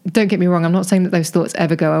don't get me wrong, I'm not saying that those thoughts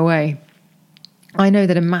ever go away. I know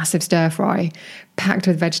that a massive stir fry packed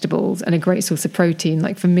with vegetables and a great source of protein,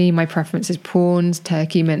 like for me, my preference is prawns,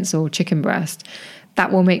 turkey mince or chicken breast.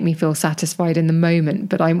 That will make me feel satisfied in the moment,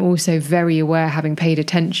 but I'm also very aware, having paid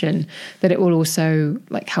attention, that it will also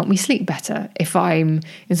help me sleep better. If I'm,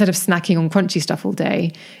 instead of snacking on crunchy stuff all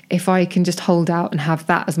day, if I can just hold out and have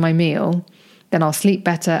that as my meal, then I'll sleep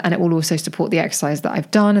better, and it will also support the exercise that I've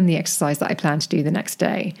done and the exercise that I plan to do the next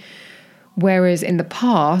day. Whereas in the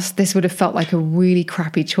past, this would have felt like a really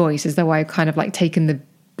crappy choice, as though I kind of taken the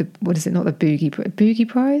what is it, not the boogie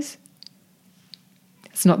prize?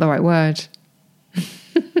 It's not the right word.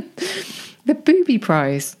 The booby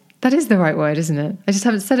prize. That is the right word, isn't it? I just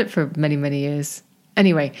haven't said it for many, many years.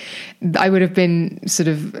 Anyway, I would have been sort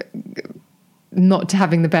of not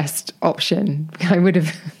having the best option. I would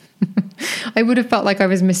have felt like I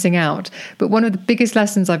was missing out. But one of the biggest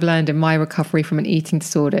lessons I've learned in my recovery from an eating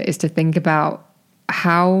disorder is to think about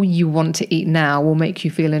how you want to eat now will make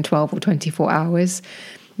you feel in 12 or 24 hours.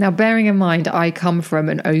 Now, bearing in mind, I come from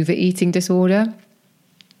an overeating disorder.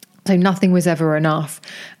 So nothing was ever enough.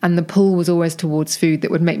 And the pull was always towards food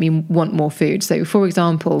that would make me want more food. So for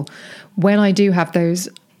example, when I do have those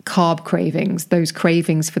carb cravings, those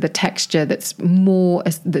cravings for the texture that's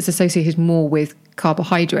associated more with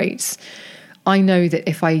carbohydrates, I know that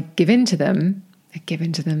if I give in to them,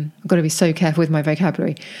 I've got to be so careful with my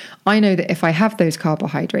vocabulary. I know that if I have those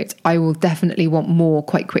carbohydrates, I will definitely want more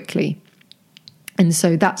quite quickly. And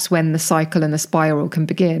so that's when the cycle and the spiral can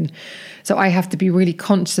begin. So I have to be really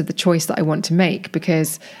conscious of the choice that I want to make,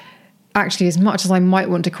 because actually, as much as I might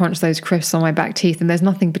want to crunch those crisps on my back teeth, and there's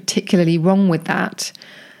nothing particularly wrong with that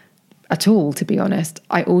at all, to be honest,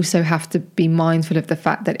 I also have to be mindful of the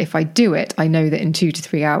fact that if I do it, I know that in 2 to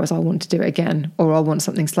 3 hours, I'll want to do it again, or I'll want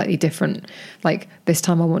something slightly different. Like this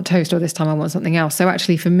time I want toast, or this time I want something else. So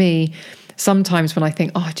actually for me, sometimes when I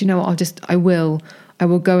think, oh, do you know what, I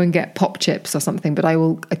will go and get pop chips or something, but I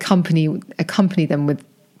will accompany them with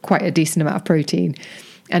quite a decent amount of protein.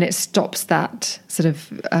 And it stops that sort of,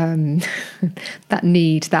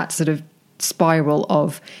 that sort of spiral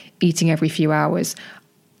of eating every few hours.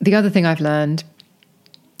 The other thing I've learned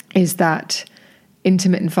is that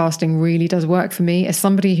intermittent fasting really does work for me. As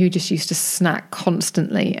somebody who just used to snack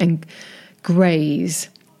constantly and graze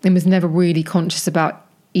and was never really conscious about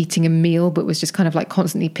eating a meal, but was just kind of like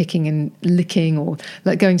constantly picking and licking, or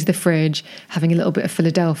like going to the fridge, having a little bit of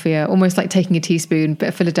Philadelphia, almost like taking a teaspoon, bit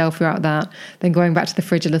of Philadelphia out of that, then going back to the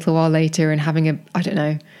fridge a little while later and having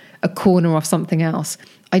a corner of something else.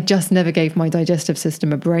 I just never gave my digestive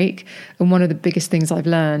system a break. And one of the biggest things I've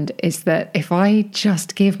learned is that if I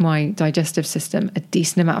just give my digestive system a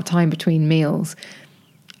decent amount of time between meals,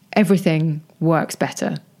 everything works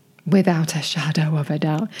better without a shadow of a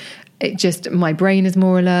doubt. My brain is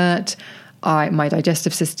more alert. My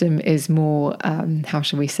digestive system is more, how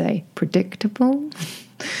shall we say, predictable.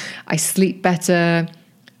 I sleep better,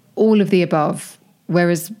 all of the above.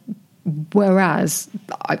 Whereas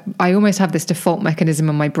I almost have this default mechanism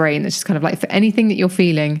in my brain that's just kind of like, for anything that you're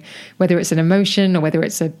feeling, whether it's an emotion or whether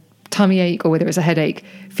it's a tummy ache or whether it's a headache,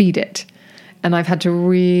 feed it. And I've had to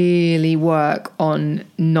really work on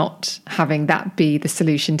not having that be the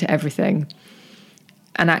solution to everything.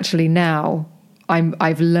 And actually now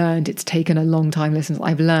I've learned, it's taken a long time,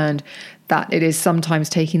 I've learned that it is sometimes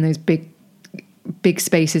taking those big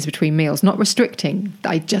spaces between meals, not restricting.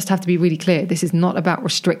 I just have to be really clear. This is not about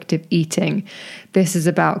restrictive eating. This is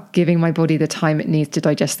about giving my body the time it needs to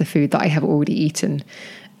digest the food that I have already eaten.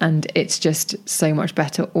 And it's just so much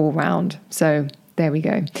better all round. So there we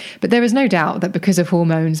go. But there is no doubt that because of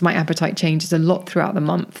hormones, my appetite changes a lot throughout the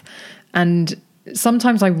month. And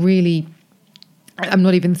sometimes I'm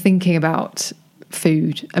not even thinking about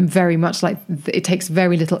food. I'm very much like, it takes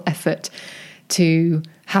very little effort to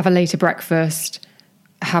have a later breakfast,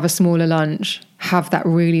 have a smaller lunch, have that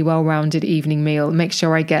really well-rounded evening meal, make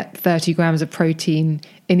sure I get 30 grams of protein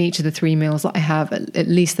in each of the 3 meals that I have, at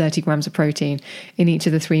least 30 grams of protein in each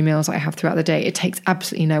of the 3 meals I have throughout the day. It takes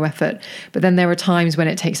absolutely no effort. But then there are times when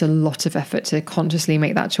it takes a lot of effort to consciously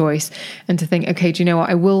make that choice and to think, okay, do you know what?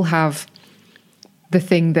 I will have the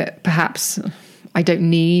thing that perhaps I don't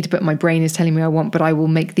need, but my brain is telling me I want, but I will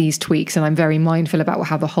make these tweaks. And I'm very mindful about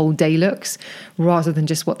how the whole day looks rather than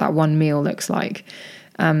just what that one meal looks like.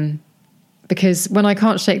 Because when I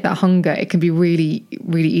can't shake that hunger, it can be really,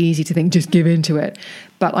 really easy to think, just give into it.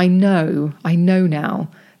 But I know now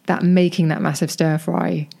that making that massive stir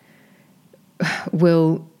fry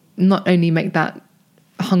will not only make that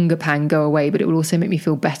hunger pang go away, but it will also make me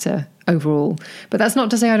feel better overall. But that's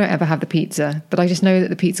not to say I don't ever have the pizza, but I just know that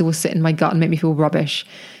the pizza will sit in my gut and make me feel rubbish.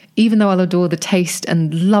 Even though I'll adore the taste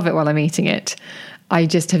and love it while I'm eating it, I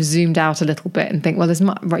just have zoomed out a little bit and think, well,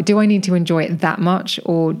 do I need to enjoy it that much,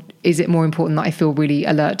 or is it more important that I feel really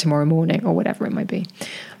alert tomorrow morning, or whatever it might be?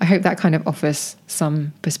 I hope that kind of offers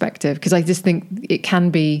some perspective, because I just think it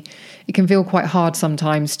can feel quite hard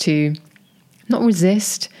sometimes to not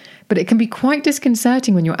resist, but it can be quite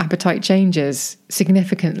disconcerting when your appetite changes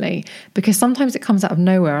significantly, because sometimes it comes out of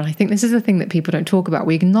nowhere. And I think this is the thing that people don't talk about.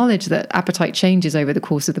 We acknowledge that appetite changes over the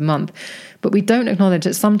course of the month, but we don't acknowledge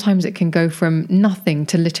that sometimes it can go from nothing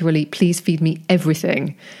to literally, please feed me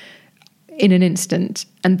everything in an instant.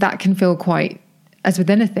 And that can feel quite, as with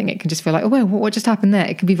anything, it can just feel like, oh, well, what just happened there?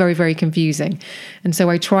 It can be very, very confusing. And so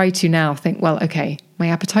I try to now think, well, okay, my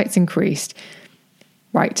appetite's increased.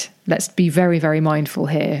 Right, let's be very, very mindful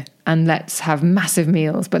here, and let's have massive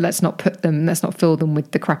meals, but let's not fill them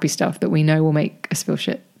with the crappy stuff that we know will make us feel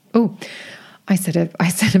shit. Oh, I said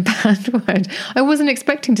a bad word. I wasn't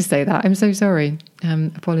expecting to say that. I'm so sorry.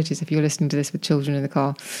 Apologies if you're listening to this with children in the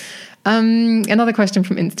car. Another question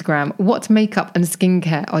from Instagram. What makeup and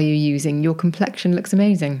skincare are you using? Your complexion looks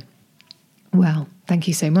amazing. Well, thank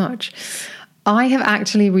you so much. I have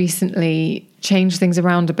actually recently changed things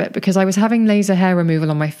around a bit because I was having laser hair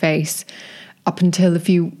removal on my face up until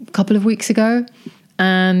couple of weeks ago.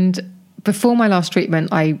 And before my last treatment,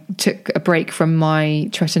 I took a break from my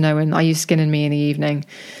tretinoin. I use Skin and Me in the evening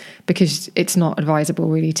because it's not advisable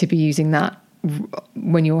really to be using that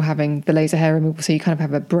when you're having the laser hair removal. So you kind of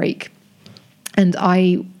have a break. And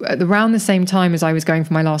around the same time as I was going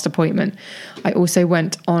for my last appointment, I also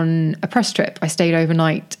went on a press trip. I stayed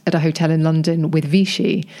overnight at a hotel in London with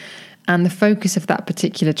Vichy. And the focus of that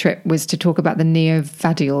particular trip was to talk about the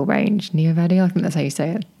Neovadiol range. Neovadiol? I think that's how you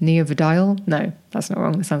say it. Neovadiol? No, that's not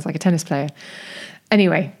wrong. That sounds like a tennis player.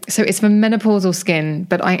 Anyway, so it's for menopausal skin,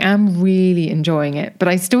 but I am really enjoying it. But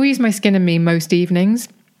I still use my Skin and Me most evenings.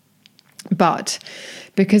 But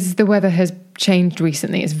because the weather has changed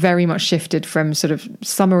recently, it's very much shifted from sort of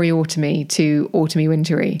summery, autumny to autumny,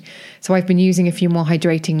 wintry. So I've been using a few more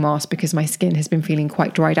hydrating masks because my skin has been feeling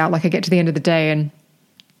quite dried out. Like I get to the end of the day and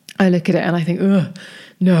I look at it and I think, ugh,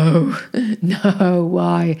 no,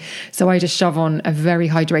 why? So I just shove on a very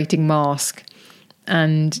hydrating mask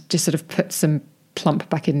and just sort of put some plump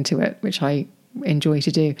back into it, which I enjoy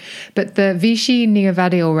to do. But the Vichy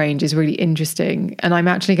Neovadiol range is really interesting, and I'm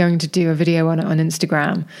actually going to do a video on it on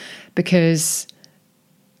Instagram because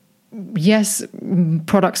yes,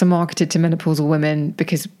 products are marketed to menopausal women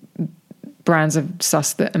because brands have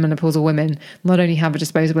sussed that menopausal women not only have a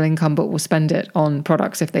disposable income but will spend it on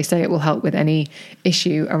products if they say it will help with any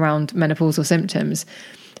issue around menopausal symptoms.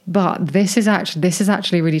 But this is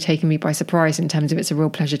actually really taken me by surprise in terms of it's a real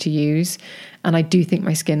pleasure to use. And I do think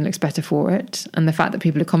my skin looks better for it. And the fact that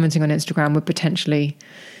people are commenting on Instagram would potentially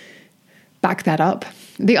back that up.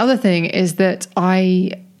 The other thing is that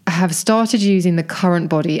I have started using the Current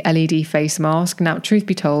Body LED face mask. Now, truth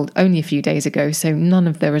be told, only a few days ago, so none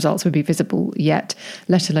of the results would be visible yet,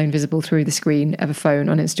 let alone visible through the screen of a phone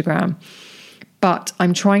on Instagram. But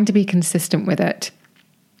I'm trying to be consistent with it.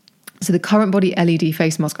 So the Current Body LED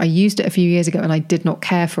face mask, I used it a few years ago and I did not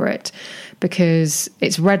care for it because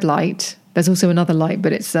it's red light. There's also another light,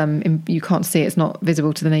 but it's you can't see it. It's not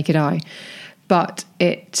visible to the naked eye. But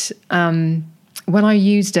it when I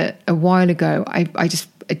used it a while ago, I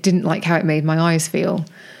didn't like how it made my eyes feel.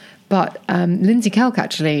 But Lindsay Kelk,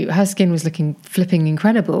 actually, her skin was looking flipping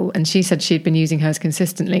incredible. And she said she'd been using hers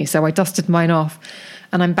consistently. So I dusted mine off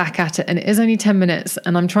and I'm back at it. And it is only 10 minutes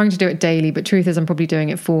and I'm trying to do it daily. But truth is, I'm probably doing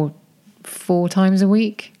it four times a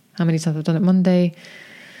week. How many times I've done it? Monday,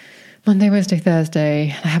 Wednesday,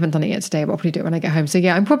 Thursday. I haven't done it yet today, but I'll probably do it when I get home. So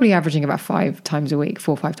yeah, I'm probably averaging about 5 times a week,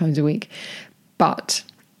 4 or 5 times a week. But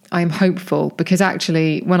I'm hopeful because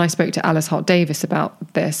actually when I spoke to Alice Hart Davis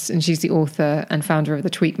about this, and she's the author and founder of the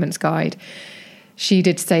Tweakments Guide, she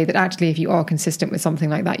did say that actually if you are consistent with something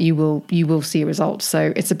like that, you will see results.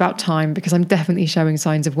 So it's about time because I'm definitely showing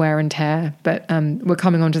signs of wear and tear. But we're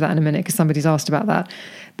coming on to that in a minute because somebody's asked about that.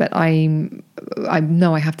 But I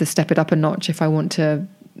know I have to step it up a notch if I want to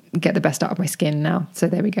get the best out of my skin now. So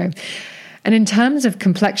there we go. And in terms of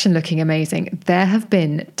complexion looking amazing, there have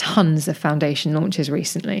been tons of foundation launches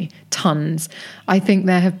recently. Tons. I think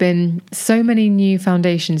there have been so many new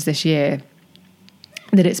foundations this year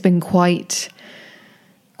that it's been quite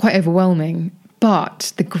overwhelming.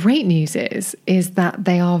 But the great news is that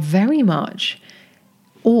they are very much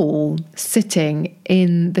all sitting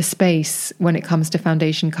in the space when it comes to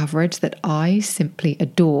foundation coverage that I simply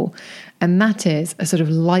adore. And that is a sort of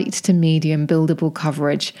light to medium buildable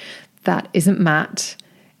coverage that isn't matte,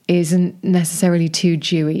 isn't necessarily too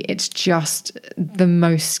dewy. It's just the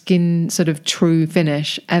most skin sort of true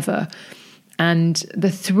finish ever. And the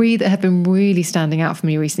 3 that have been really standing out for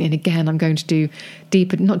me recently, and again, I'm going to do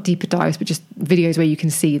not deeper dives, but just videos where you can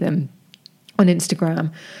see them on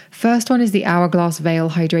Instagram. First one is the Hourglass Veil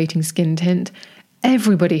Hydrating Skin Tint.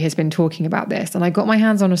 Everybody has been talking about this, and I got my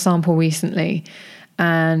hands on a sample recently.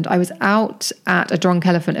 And I was out at a Drunk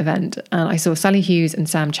Elephant event and I saw Sally Hughes and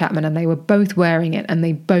Sam Chapman, and they were both wearing it and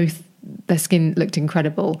their skin looked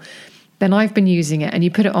incredible. Then I've been using it and you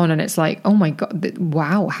put it on and it's like, oh my God,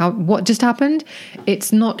 wow, what just happened?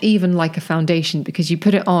 It's not even like a foundation because you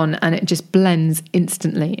put it on and it just blends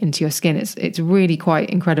instantly into your skin. It's really quite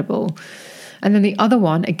incredible. And then the other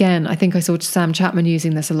one, again, I think I saw Sam Chapman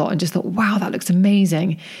using this a lot and just thought, wow, that looks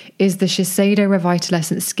amazing, is the Shiseido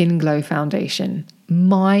Revitaliscent Skin Glow Foundation.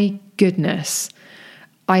 My goodness,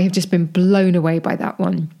 I have just been blown away by that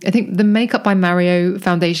one. I think the Makeup by Mario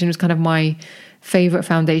foundation was kind of my favorite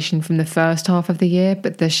foundation from the first half of the year,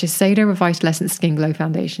 but the Shiseido Revitaliscent Skin Glow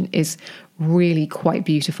Foundation is really quite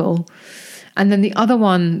beautiful. And then the other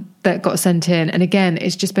one that got sent in, and again,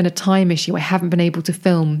 it's just been a time issue. I haven't been able to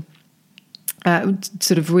film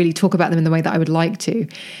sort of really talk about them in the way that I would like to,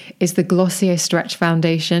 is the Glossier Stretch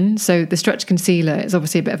Foundation. So the Stretch Concealer is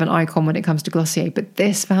obviously a bit of an icon when it comes to Glossier, but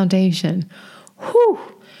this foundation, whew,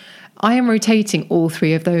 I am rotating all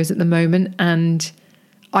three of those at the moment, and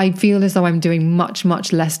I feel as though I'm doing much,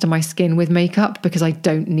 much less to my skin with makeup because I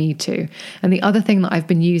don't need to. And the other thing that I've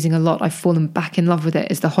been using a lot, I've fallen back in love with it,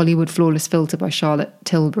 is the Hollywood Flawless Filter by Charlotte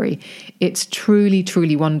Tilbury. It's truly,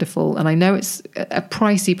 truly wonderful. And I know it's a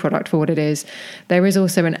pricey product for what it is. There is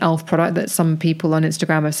also an e.l.f. product that some people on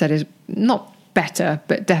Instagram have said is not better,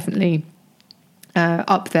 but definitely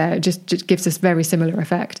up there. It just gives us very similar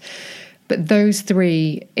effect. But those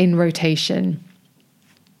three in rotation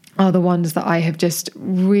are the ones that I have just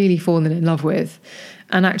really fallen in love with.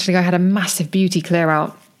 And actually, I had a massive beauty clear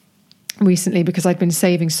out recently because I'd been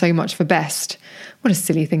saving so much for Best. What a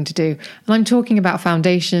silly thing to do. And I'm talking about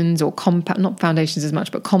foundations or not foundations as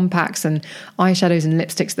much, but compacts and eyeshadows and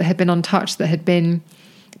lipsticks that had been untouched, that had been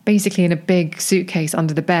basically in a big suitcase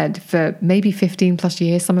under the bed for maybe 15 plus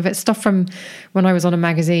years. Some of it stuff from when I was on a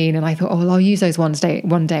magazine, and I thought, oh, well, I'll use those one day,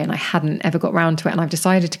 and I hadn't ever got round to it. And I've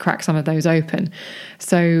decided to crack some of those open.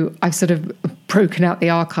 So I've sort of broken out the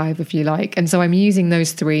archive, if you like. And so I'm using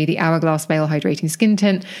those three: the Hourglass Veil Hydrating Skin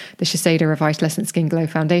Tint, the Shiseido Revitaliscent Skin Glow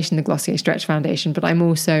Foundation, the Glossier Stretch Foundation. But I'm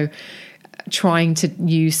also trying to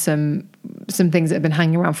use some things that have been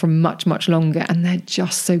hanging around for much, much longer. And they're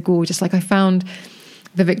just so gorgeous. Like, I found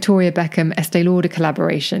the Victoria Beckham Estee Lauder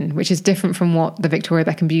collaboration, which is different from what the Victoria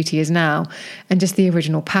Beckham Beauty is now. And just the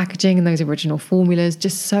original packaging and those original formulas,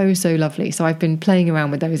 just so, so lovely. So I've been playing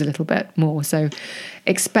around with those a little bit more. So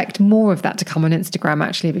expect more of that to come on Instagram,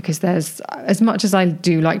 actually, because there's, as much as I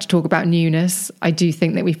do like to talk about newness, I do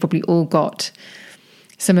think that we've probably all got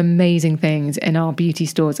some amazing things in our beauty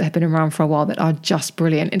stores that have been around for a while that are just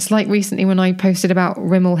brilliant. It's like recently when I posted about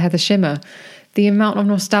Rimmel Heather Shimmer. The amount of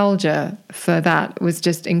nostalgia for that was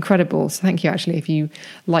just incredible. So thank you, actually, if you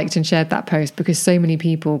liked and shared that post, because so many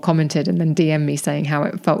people commented and then DM'd me saying how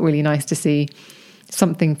it felt really nice to see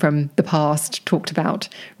something from the past talked about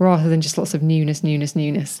rather than just lots of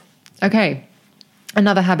newness. Okay,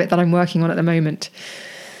 another habit that I'm working on at the moment.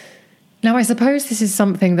 Now, I suppose this is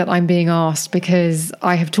something that I'm being asked because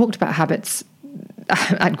I have talked about habits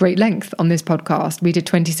at great length on this podcast. We did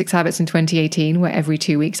 26 habits in 2018, where every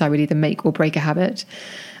 2 weeks I would either make or break a habit.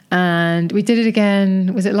 And we did it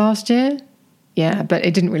again, was it last year? Yeah, but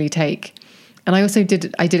it didn't really take. And I did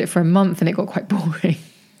it for a month and it got quite boring,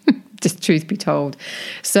 just truth be told.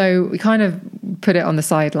 So we kind of put it on the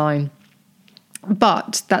sideline.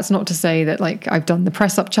 But that's not to say that, like, I've done the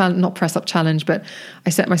not press up challenge, but I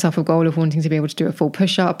set myself a goal of wanting to be able to do a full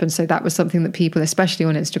push up. And so that was something that people, especially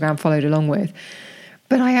on Instagram, followed along with.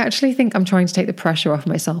 But I actually think I'm trying to take the pressure off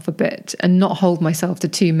myself a bit and not hold myself to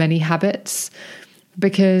too many habits,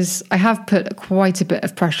 because I have put quite a bit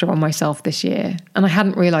of pressure on myself this year. And I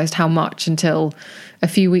hadn't realized how much until a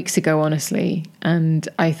few weeks ago, honestly. And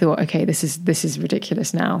I thought, okay, this is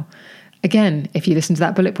ridiculous now. Again, if you listen to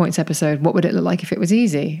that bullet points episode, what would it look like if it was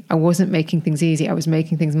easy? I wasn't making things easy. I was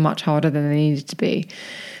making things much harder than they needed to be.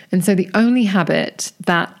 And so the only habit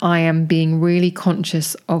that I am being really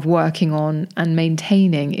conscious of working on and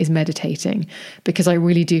maintaining is meditating, because I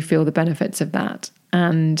really do feel the benefits of that.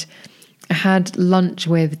 And I had lunch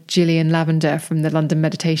with Gillian Lavender from the London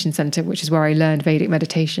Meditation Centre, which is where I learned Vedic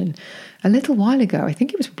meditation a little while ago. I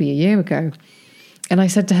think it was probably a year ago. And I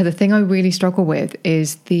said to her, the thing I really struggle with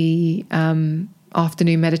is the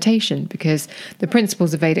afternoon meditation, because the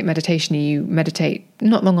principles of Vedic meditation, you meditate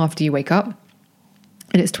not long after you wake up,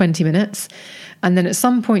 and it's 20 minutes. And then at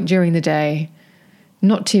some point during the day,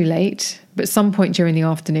 not too late, but some point during the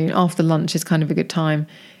afternoon, after lunch is kind of a good time,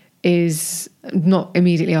 is not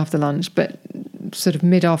immediately after lunch, but sort of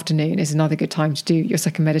mid-afternoon is another good time to do your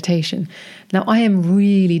second meditation. Now, I am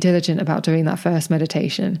really diligent about doing that first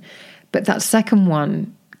meditation, but that second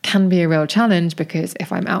one can be a real challenge, because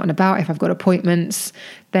if I'm out and about, if I've got appointments,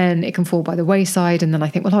 then it can fall by the wayside. And then I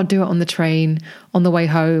think, well, I'll do it on the train on the way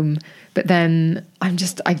home. But then I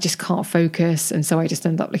just can't focus. And so I just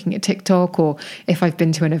end up looking at TikTok, or if I've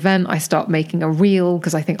been to an event, I start making a reel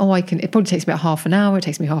because I think, it probably takes me about half an hour. It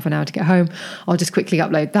takes me half an hour to get home. I'll just quickly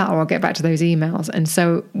upload that, or I'll get back to those emails. And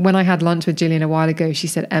so when I had lunch with Gillian a while ago, she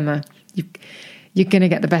said, Emma, you're going to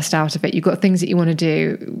get the best out of it. You've got things that you want to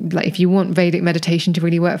do. Like, if you want Vedic meditation to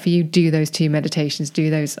really work for you, do those 2 meditations, do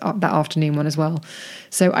those that afternoon one as well.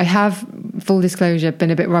 So I have, full disclosure,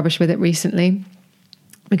 been a bit rubbish with it recently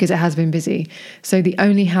because it has been busy. So the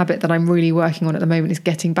only habit that I'm really working on at the moment is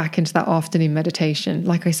getting back into that afternoon meditation.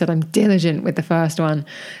 Like I said, I'm diligent with the first one,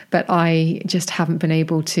 but I just haven't been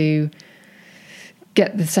able to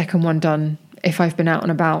get the second one done if I've been out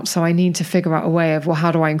and about. So I need to figure out a way of, well,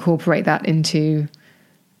 how do I incorporate that into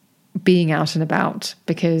being out and about,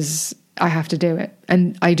 because I have to do it.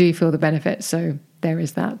 And I do feel the benefit. So there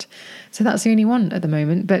is that. So that's the only one at the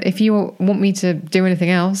moment. But if you want me to do anything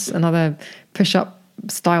else, another push-up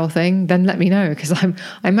style thing, then let me know, because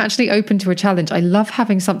I'm actually open to a challenge. I love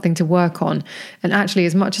having something to work on. And actually,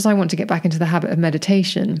 as much as I want to get back into the habit of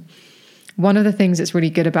meditation, one of the things that's really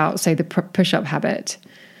good about, say, the push-up habit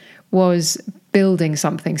was building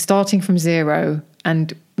something, starting from zero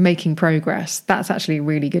and making progress. That's actually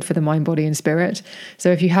really good for the mind, body, and spirit.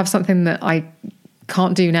 So if you have something that I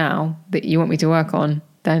can't do now that you want me to work on,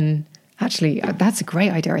 then actually that's a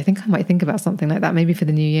great idea. I think I might think about something like that, maybe for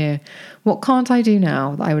the new year. What can't I do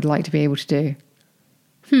now that I would like to be able to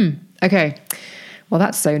do? Okay. Well,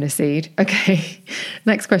 that's sown a seed. Okay.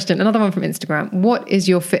 Next question. Another one from Instagram. What is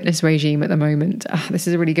your fitness regime at the moment? This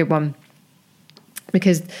is a really good one.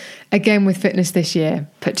 Because again, with fitness this year,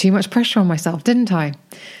 put too much pressure on myself, didn't I?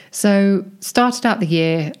 So started out the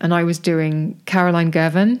year and I was doing Caroline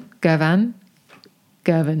Girvan,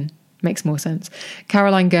 makes more sense.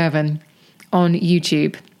 Caroline Girvan on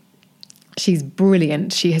YouTube. She's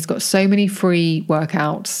brilliant. She has got so many free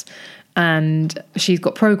workouts and she's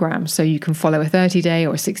got programs. So you can follow a 30-day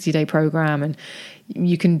or a 60-day program and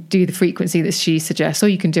you can do the frequency that she suggests, or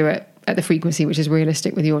you can do it at the frequency which is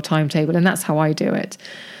realistic with your timetable. And that's how I do it.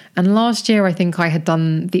 And last year, I think I had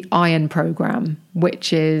done the Iron program,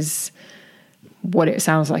 which is what it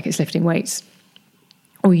sounds like. It's lifting weights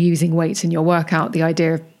or using weights in your workout. The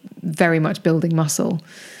idea of very much building muscle.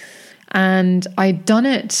 And I'd done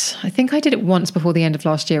it, I think I did it once before the end of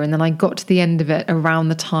last year. And then I got to the end of it around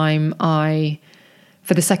the time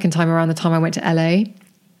for the second time around the time I went to LA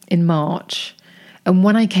in March. And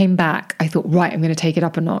when I came back, I thought, right, I'm going to take it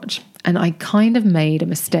up a notch. And I kind of made a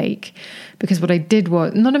mistake, because what I did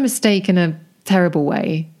was not a mistake in a terrible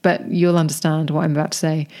way, but you'll understand what I'm about to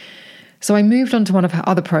say. So I moved on to one of her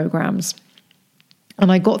other programs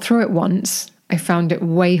and I got through it once. I found it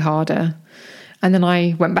way harder. And then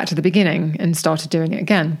I went back to the beginning and started doing it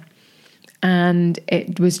again. And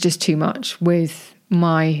it was just too much with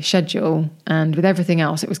my schedule and with everything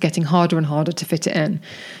else. It was getting harder and harder to fit it in.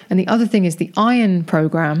 And the other thing is the Iron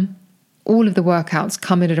program, all of the workouts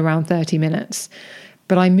come in at around 30 minutes.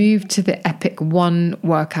 But I moved to the Epic 1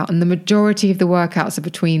 workout, and the majority of the workouts are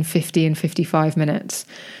between 50 and 55 minutes.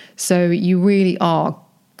 So you really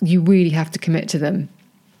have to commit to them.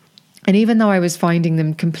 And even though I was finding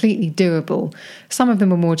them completely doable, some of them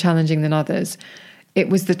were more challenging than others. It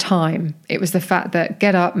was the time. It was the fact that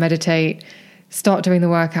get up, meditate, start doing the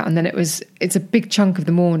workout, and then it's a big chunk of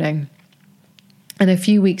the morning. And a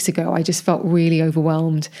few weeks ago, I just felt really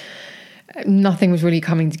overwhelmed. Nothing was really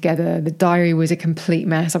coming together. The diary was a complete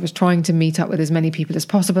mess. I was trying to meet up with as many people as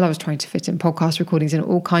possible. I was trying to fit in podcast recordings, and it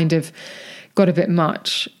all kind of got a bit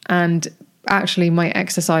much. And actually, my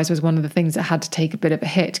exercise was one of the things that had to take a bit of a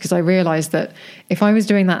hit, because I realized that if I was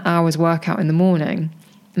doing that hour's workout in the morning,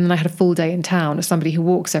 and then I had a full day in town as somebody who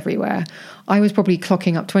walks everywhere, I was probably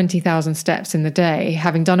clocking up 20,000 steps in the day,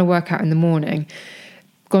 having done a workout in the morning,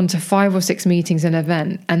 gone to 5 or 6 meetings and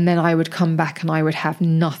event, and then I would come back and I would have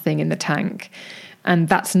nothing in the tank. And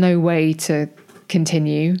that's no way to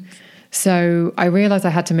continue. So I realized I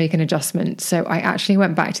had to make an adjustment. So I actually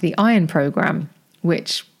went back to the Iron program,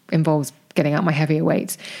 which involves getting out my heavier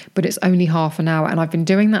weights, but it's only half an hour. And I've been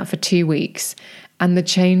doing that for 2 weeks. And the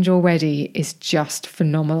change already is just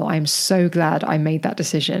phenomenal. I'm so glad I made that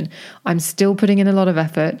decision. I'm still putting in a lot of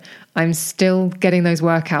effort. I'm still getting those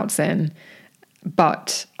workouts in,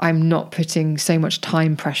 but I'm not putting so much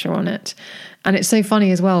time pressure on it. And it's so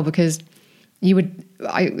funny as well, because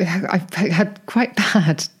I've had quite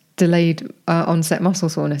bad delayed onset muscle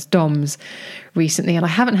soreness, DOMS, recently, and I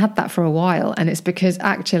haven't had that for a while. And it's because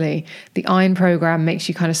actually the Iron program makes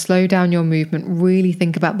you kind of slow down your movement, really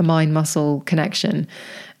think about the mind-muscle connection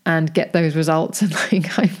and get those results. And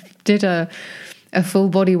like I did a full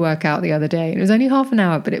body workout the other day, and it was only half an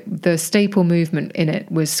hour, but the staple movement in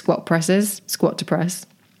it was squat to press.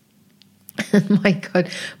 My God,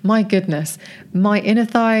 my goodness, my inner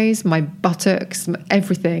thighs, my buttocks,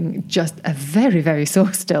 everything just are very, very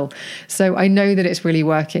sore still. So I know that it's really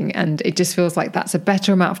working, and it just feels like that's a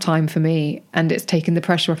better amount of time for me, and it's taken the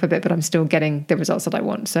pressure off a bit, but I'm still getting the results that I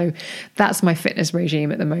want. So that's my fitness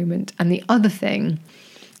regime at the moment. And the other thing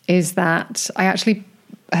is that I actually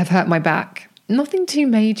have hurt my back. Nothing too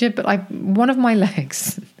major, but one of my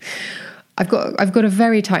legs, I've got a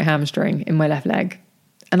very tight hamstring in my left leg.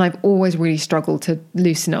 And I've always really struggled to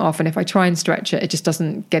loosen it off. And if I try and stretch it, it just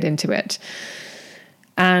doesn't get into it.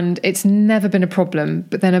 And it's never been a problem.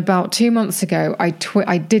 But then about 2 months ago, I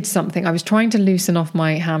did something. I was trying to loosen off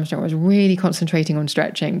my hamstring. I was really concentrating on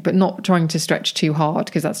stretching, but not trying to stretch too hard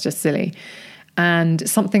because that's just silly. And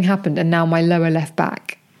something happened, and now my lower left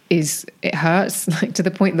back it hurts, like to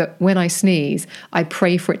the point that when I sneeze, I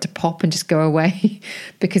pray for it to pop and just go away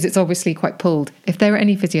because it's obviously quite pulled. If there are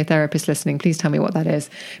any physiotherapists listening, please tell me what that is.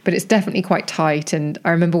 But it's definitely quite tight. And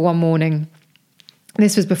I remember one morning,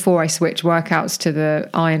 this was before I switched workouts to the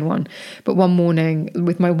iron one, but one morning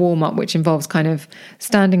with my warm up, which involves kind of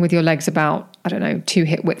standing with your legs about, 2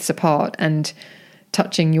 hip widths apart and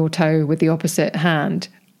touching your toe with the opposite hand,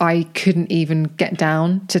 I couldn't even get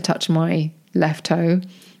down to touch my left toe.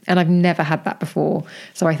 And I've never had that before.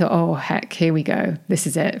 So I thought, oh, heck, here we go. This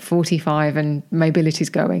is it, 45 and mobility's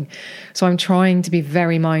going. So I'm trying to be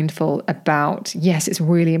very mindful about, yes, it's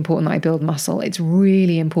really important that I build muscle. It's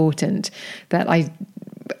really important that I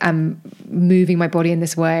am moving my body in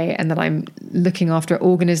this way and that I'm looking after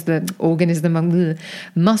muscle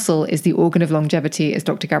is the organ of longevity, as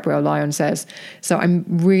Dr. Gabrielle Lyon says. So I'm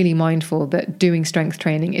really mindful that doing strength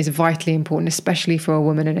training is vitally important, especially for a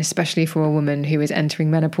woman, and especially for a woman who is entering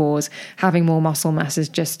menopause. Having more muscle mass is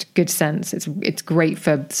just good sense. It's great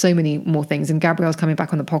for so many more things. And Gabrielle's coming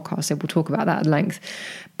back on the podcast, so we'll talk about that at length.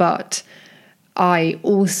 But I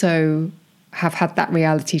also have had that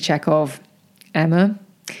reality check of, Emma,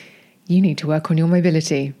 you need to work on your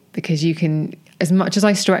mobility, because you can, as much as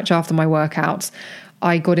I stretch after my workouts,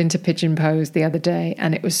 I got into pigeon pose the other day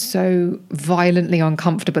and it was so violently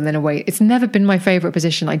uncomfortable in a way. It's never been my favorite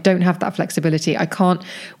position. I don't have that flexibility. I can't,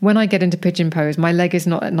 when I get into pigeon pose, my leg is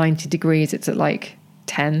not at 90 degrees. It's at like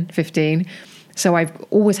 10, 15. So I've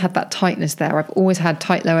always had that tightness there. I've always had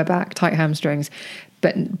tight lower back, tight hamstrings.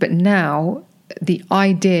 But now the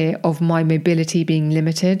idea of my mobility being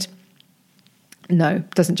limited, no,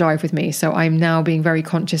 doesn't jive with me. So I'm now being very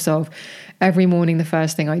conscious of every morning, the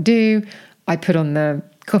first thing I do, I put on the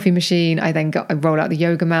coffee machine. I roll out the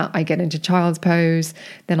yoga mat. I get into child's pose.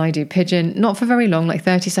 Then I do pigeon, not for very long, like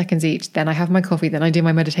 30 seconds each. Then I have my coffee. Then I do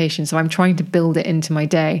my meditation. So I'm trying to build it into my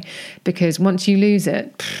day, because once you lose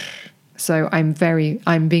it, so I'm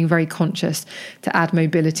being very conscious to add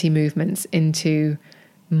mobility movements into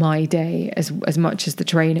my day as much as the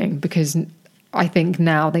training, because I think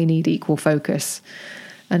now they need equal focus.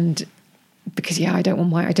 And because, I don't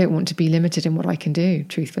want to be limited in what I can do,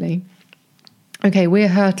 truthfully. Okay, we're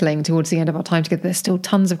hurtling towards the end of our time together. There's still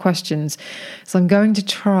tons of questions. So I'm going to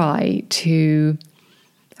try to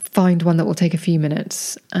find one that will take a few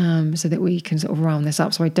minutes so that we can sort of round this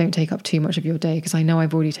up so I don't take up too much of your day, because I know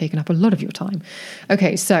I've already taken up a lot of your time.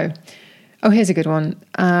 Okay, so, here's a good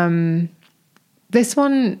one. This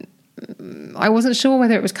one, I wasn't sure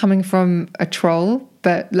whether it was coming from a troll,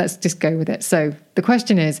 but let's just go with it. So the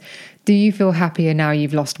question is, do you feel happier now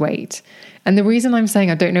you've lost weight? And the reason I'm saying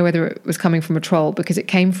I don't know whether it was coming from a troll, because it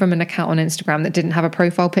came from an account on Instagram that didn't have a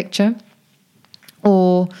profile picture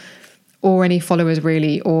or any followers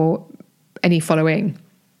really, or any following.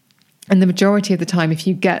 And the majority of the time, if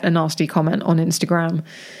you get a nasty comment on Instagram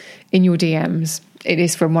in your DMs, it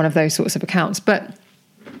is from one of those sorts of accounts. But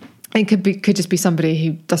it could just be somebody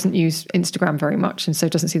who doesn't use Instagram very much and so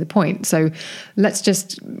doesn't see the point. So let's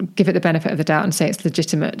just give it the benefit of the doubt and say it's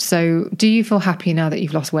legitimate. So do you feel happy now that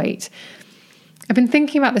you've lost weight? I've been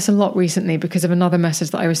thinking about this a lot recently because of another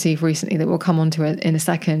message that I received recently that we'll come on to in a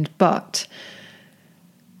second. But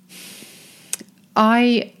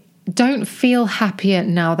I don't feel happier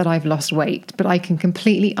now that I've lost weight, but I can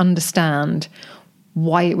completely understand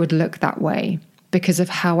why it would look that way, because of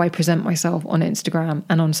how I present myself on Instagram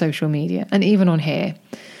and on social media and even on here.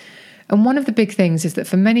 And one of the big things is that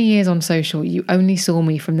for many years on social, you only saw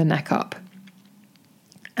me from the neck up.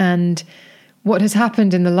 And what has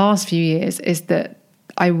happened in the last few years is that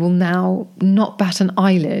I will now not bat an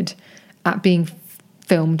eyelid at being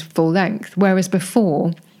filmed full length, whereas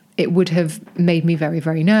before it would have made me very,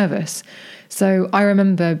 very nervous. So I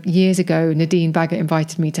remember years ago, Nadine Baggett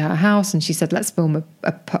invited me to her house and she said, let's film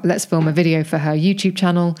a video for her YouTube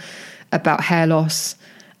channel about hair loss.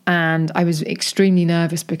 And I was extremely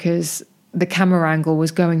nervous because the camera angle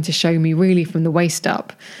was going to show me really from the waist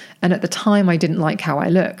up. And at the time, I didn't like how I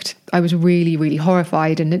looked. I was really, really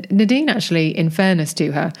horrified. And Nadine actually, in fairness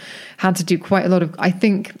to her, had to do quite a lot of, I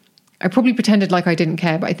probably pretended like I didn't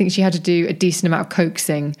care, but I think she had to do a decent amount of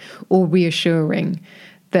coaxing or reassuring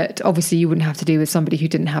that obviously you wouldn't have to do with somebody who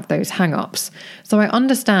didn't have those hang-ups. So I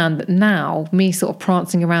understand that now, me sort of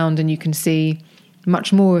prancing around and you can see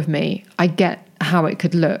much more of me, I get how it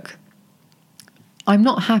could look. I'm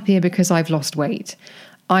not happier because I've lost weight.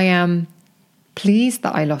 I am pleased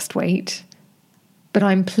that I lost weight, but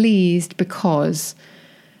I'm pleased because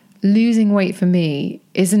losing weight for me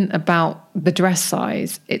isn't about the dress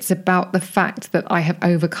size. It's about the fact that I have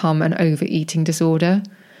overcome an overeating disorder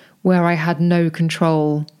where I had no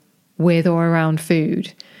control with or around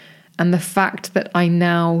food. And the fact that I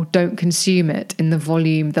now don't consume it in the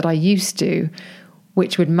volume that I used to,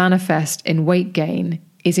 which would manifest in weight gain,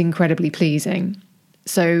 is incredibly pleasing.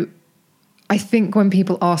 So I think when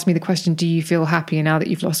people ask me the question, do you feel happier now that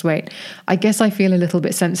you've lost weight? I guess I feel a little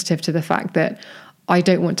bit sensitive to the fact that I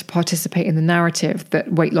don't want to participate in the narrative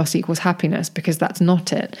that weight loss equals happiness, because that's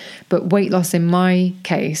not it. But weight loss in my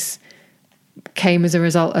case came as a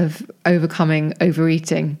result of overcoming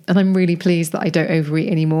overeating. And I'm really pleased that I don't overeat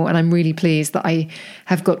anymore. And I'm really pleased that I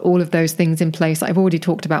have got all of those things in place that I've already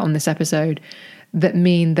talked about on this episode that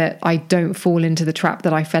mean that I don't fall into the trap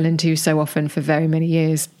that I fell into so often for very many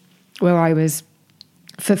years, where I was,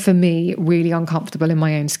 for me, really uncomfortable in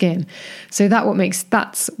my own skin. So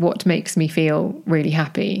that's what makes me feel really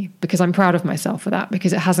happy, because I'm proud of myself for that,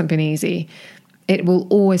 because it hasn't been easy. It will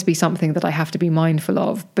always be something that I have to be mindful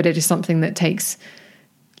of, but it is something that takes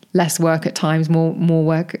less work at times, more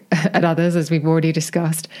work at others, as we've already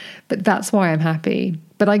discussed. But that's why I'm happy.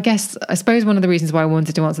 But I suppose one of the reasons why I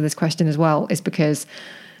wanted to answer this question as well is because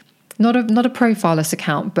not a profileless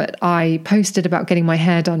account, but I posted about getting my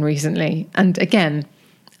hair done recently. And again,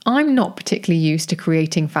 I'm not particularly used to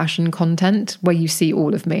creating fashion content where you see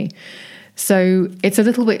all of me. So it's a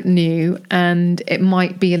little bit new and it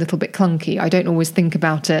might be a little bit clunky. I don't always think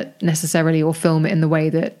about it necessarily or film it in the way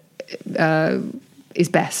that is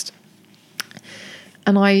best.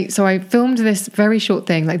 And I filmed this very short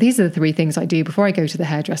thing. Like, these are the 3 things I do before I go to the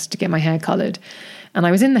hairdresser to get my hair coloured. And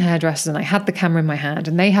I was in the hairdresser and I had the camera in my hand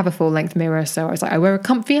and they have a full length mirror. So I was like, I wear a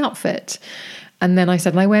comfy outfit. And then I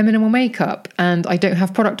said, I wear minimal makeup and I don't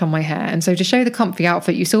have product on my hair. And so to show the comfy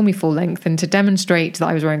outfit, you saw me full length, and to demonstrate that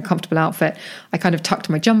I was wearing a comfortable outfit, I kind of tucked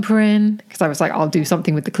my jumper in because I was like, I'll do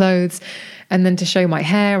something with the clothes. And then to show my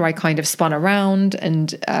hair, I kind of spun around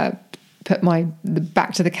and put the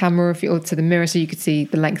back to the camera or to the mirror so you could see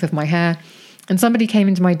the length of my hair. And somebody came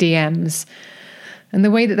into my DMs. And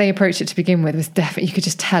the way that they approached it to begin with was definitely, you could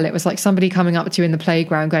just tell it was like somebody coming up to you in the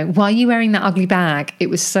playground going, why are you wearing that ugly bag? It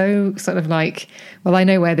was so sort of like, well, I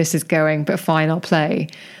know where this is going, but fine, I'll play.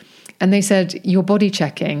 And they said, you're body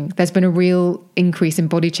checking. There's been a real increase in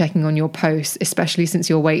body checking on your posts, especially since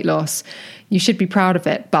your weight loss. You should be proud of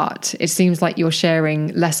it, but it seems like you're sharing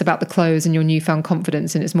less about the clothes and your newfound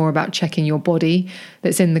confidence, and it's more about checking your body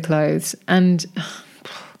that's in the clothes. And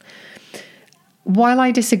while I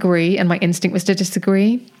disagree, and my instinct was to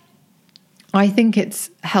disagree, I think it's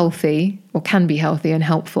healthy, or can be healthy and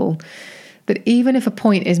helpful, that even if a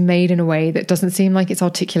point is made in a way that doesn't seem like it's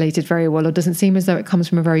articulated very well, or doesn't seem as though it comes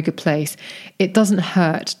from a very good place, it doesn't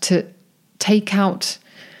hurt to take out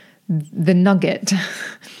the nugget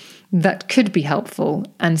that could be helpful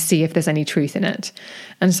and see if there's any truth in it.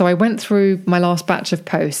 And so I went through my last batch of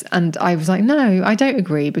posts and I was like, no, I don't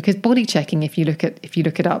agree, because body checking, if you look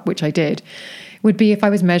it up, which I did, would be if I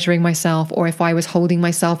was measuring myself, or if I was holding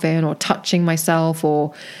myself in, or touching myself,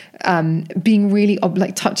 or being really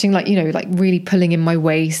like touching, like, like really pulling in my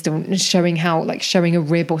waist, or showing a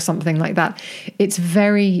rib or something like that.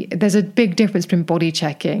 There's a big difference between body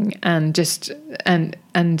checking and just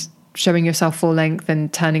and showing yourself full length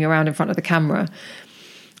and turning around in front of the camera.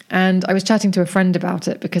 And I was chatting to a friend about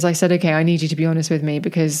it, because I said, okay, I need you to be honest with me,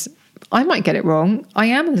 because I might get it wrong. I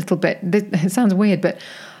am a little bit, it sounds weird, but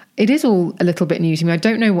it is all a little bit new to me. I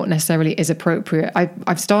don't know what necessarily is appropriate.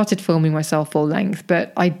 I've started filming myself full length,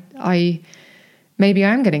 but I maybe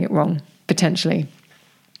I am getting it wrong, potentially.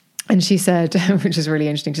 And she said, which is really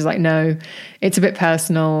interesting, she's like, no, it's a bit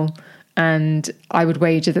personal. And I would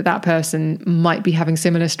wager that person might be having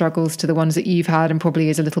similar struggles to the ones that you've had, and probably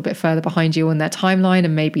is a little bit further behind you on their timeline,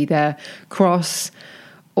 and maybe they're cross,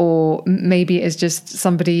 or maybe it's just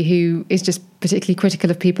somebody who is just particularly critical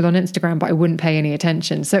of people on Instagram, but I wouldn't pay any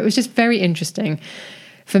attention. So it was just very interesting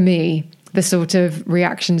for me, the sort of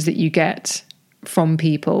reactions that you get from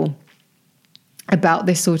people about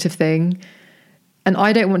this sort of thing. And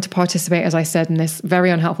I don't want to participate, as I said, in this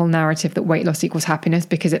very unhelpful narrative that weight loss equals happiness,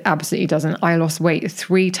 because it absolutely doesn't. I lost weight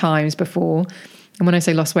 3 times before. And when I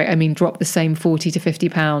say lost weight, I mean dropped the same 40 to 50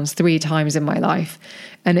 pounds 3 times in my life.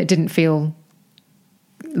 And it didn't feel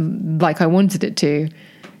like I wanted it to,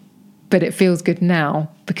 but it feels good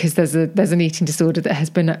now, because there's an eating disorder that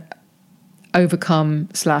has been overcome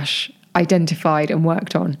 / identified and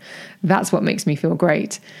worked on. That's what makes me feel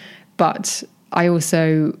great. But I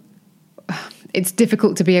also, it's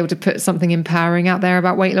difficult to be able to put something empowering out there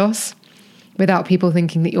about weight loss without people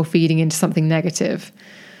thinking that you're feeding into something negative.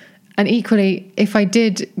 And equally, if I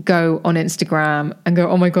did go on Instagram and go,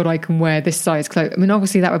 oh my God, I can wear this size clothes. I mean,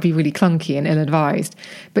 obviously that would be really clunky and ill-advised.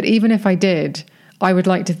 But even if I did, I would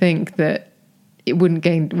like to think that it wouldn't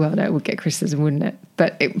gain, well, no, it would get criticism, wouldn't it?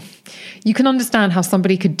 But you can understand how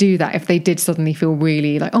somebody could do that if they did suddenly feel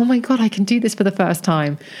really like, oh my God, I can do this for the first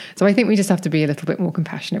time. So I think we just have to be a little bit more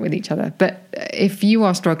compassionate with each other. But if you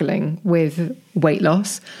are struggling with weight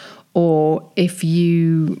loss, or if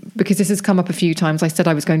you, because this has come up a few times, I said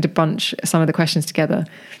I was going to bunch some of the questions together.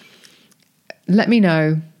 Let me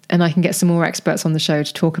know, and I can get some more experts on the show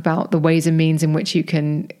to talk about the ways and means in which you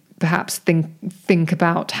can perhaps think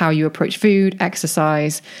about how you approach food,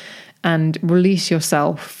 exercise, and release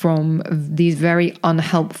yourself from these very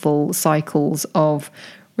unhelpful cycles of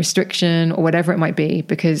restriction or whatever it might be,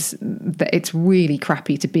 because it's really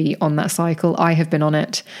crappy to be on that cycle. I have been on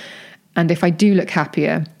it. And if I do look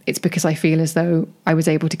happier, it's because I feel as though I was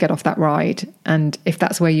able to get off that ride. And if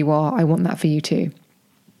that's where you are, I want that for you too.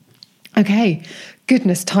 Okay,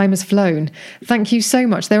 goodness, time has flown. Thank you so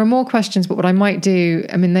much. There are more questions, but what I might do,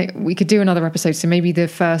 I mean, we could do another episode. So maybe the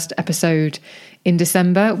first episode in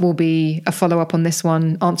December will be a follow-up on this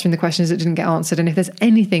one, answering the questions that didn't get answered. And if there's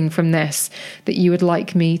anything from this that you would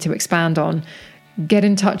like me to expand on, get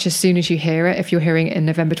in touch as soon as you hear it, if you're hearing it in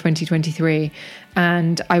November 2023,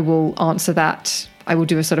 and I will answer that. I will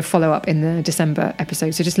do a sort of follow-up in the December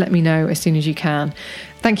episode. So just let me know as soon as you can.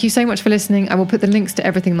 Thank you so much for listening. I will put the links to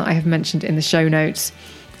everything that I have mentioned in the show notes.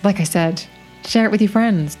 Like I said, share it with your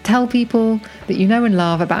friends. Tell people that you know and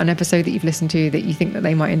love about an episode that you've listened to that you think that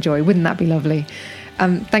they might enjoy. Wouldn't that be lovely?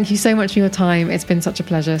 Thank you so much for your time. It's been such a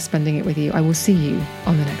pleasure spending it with you. I will see you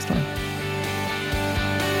on the next one.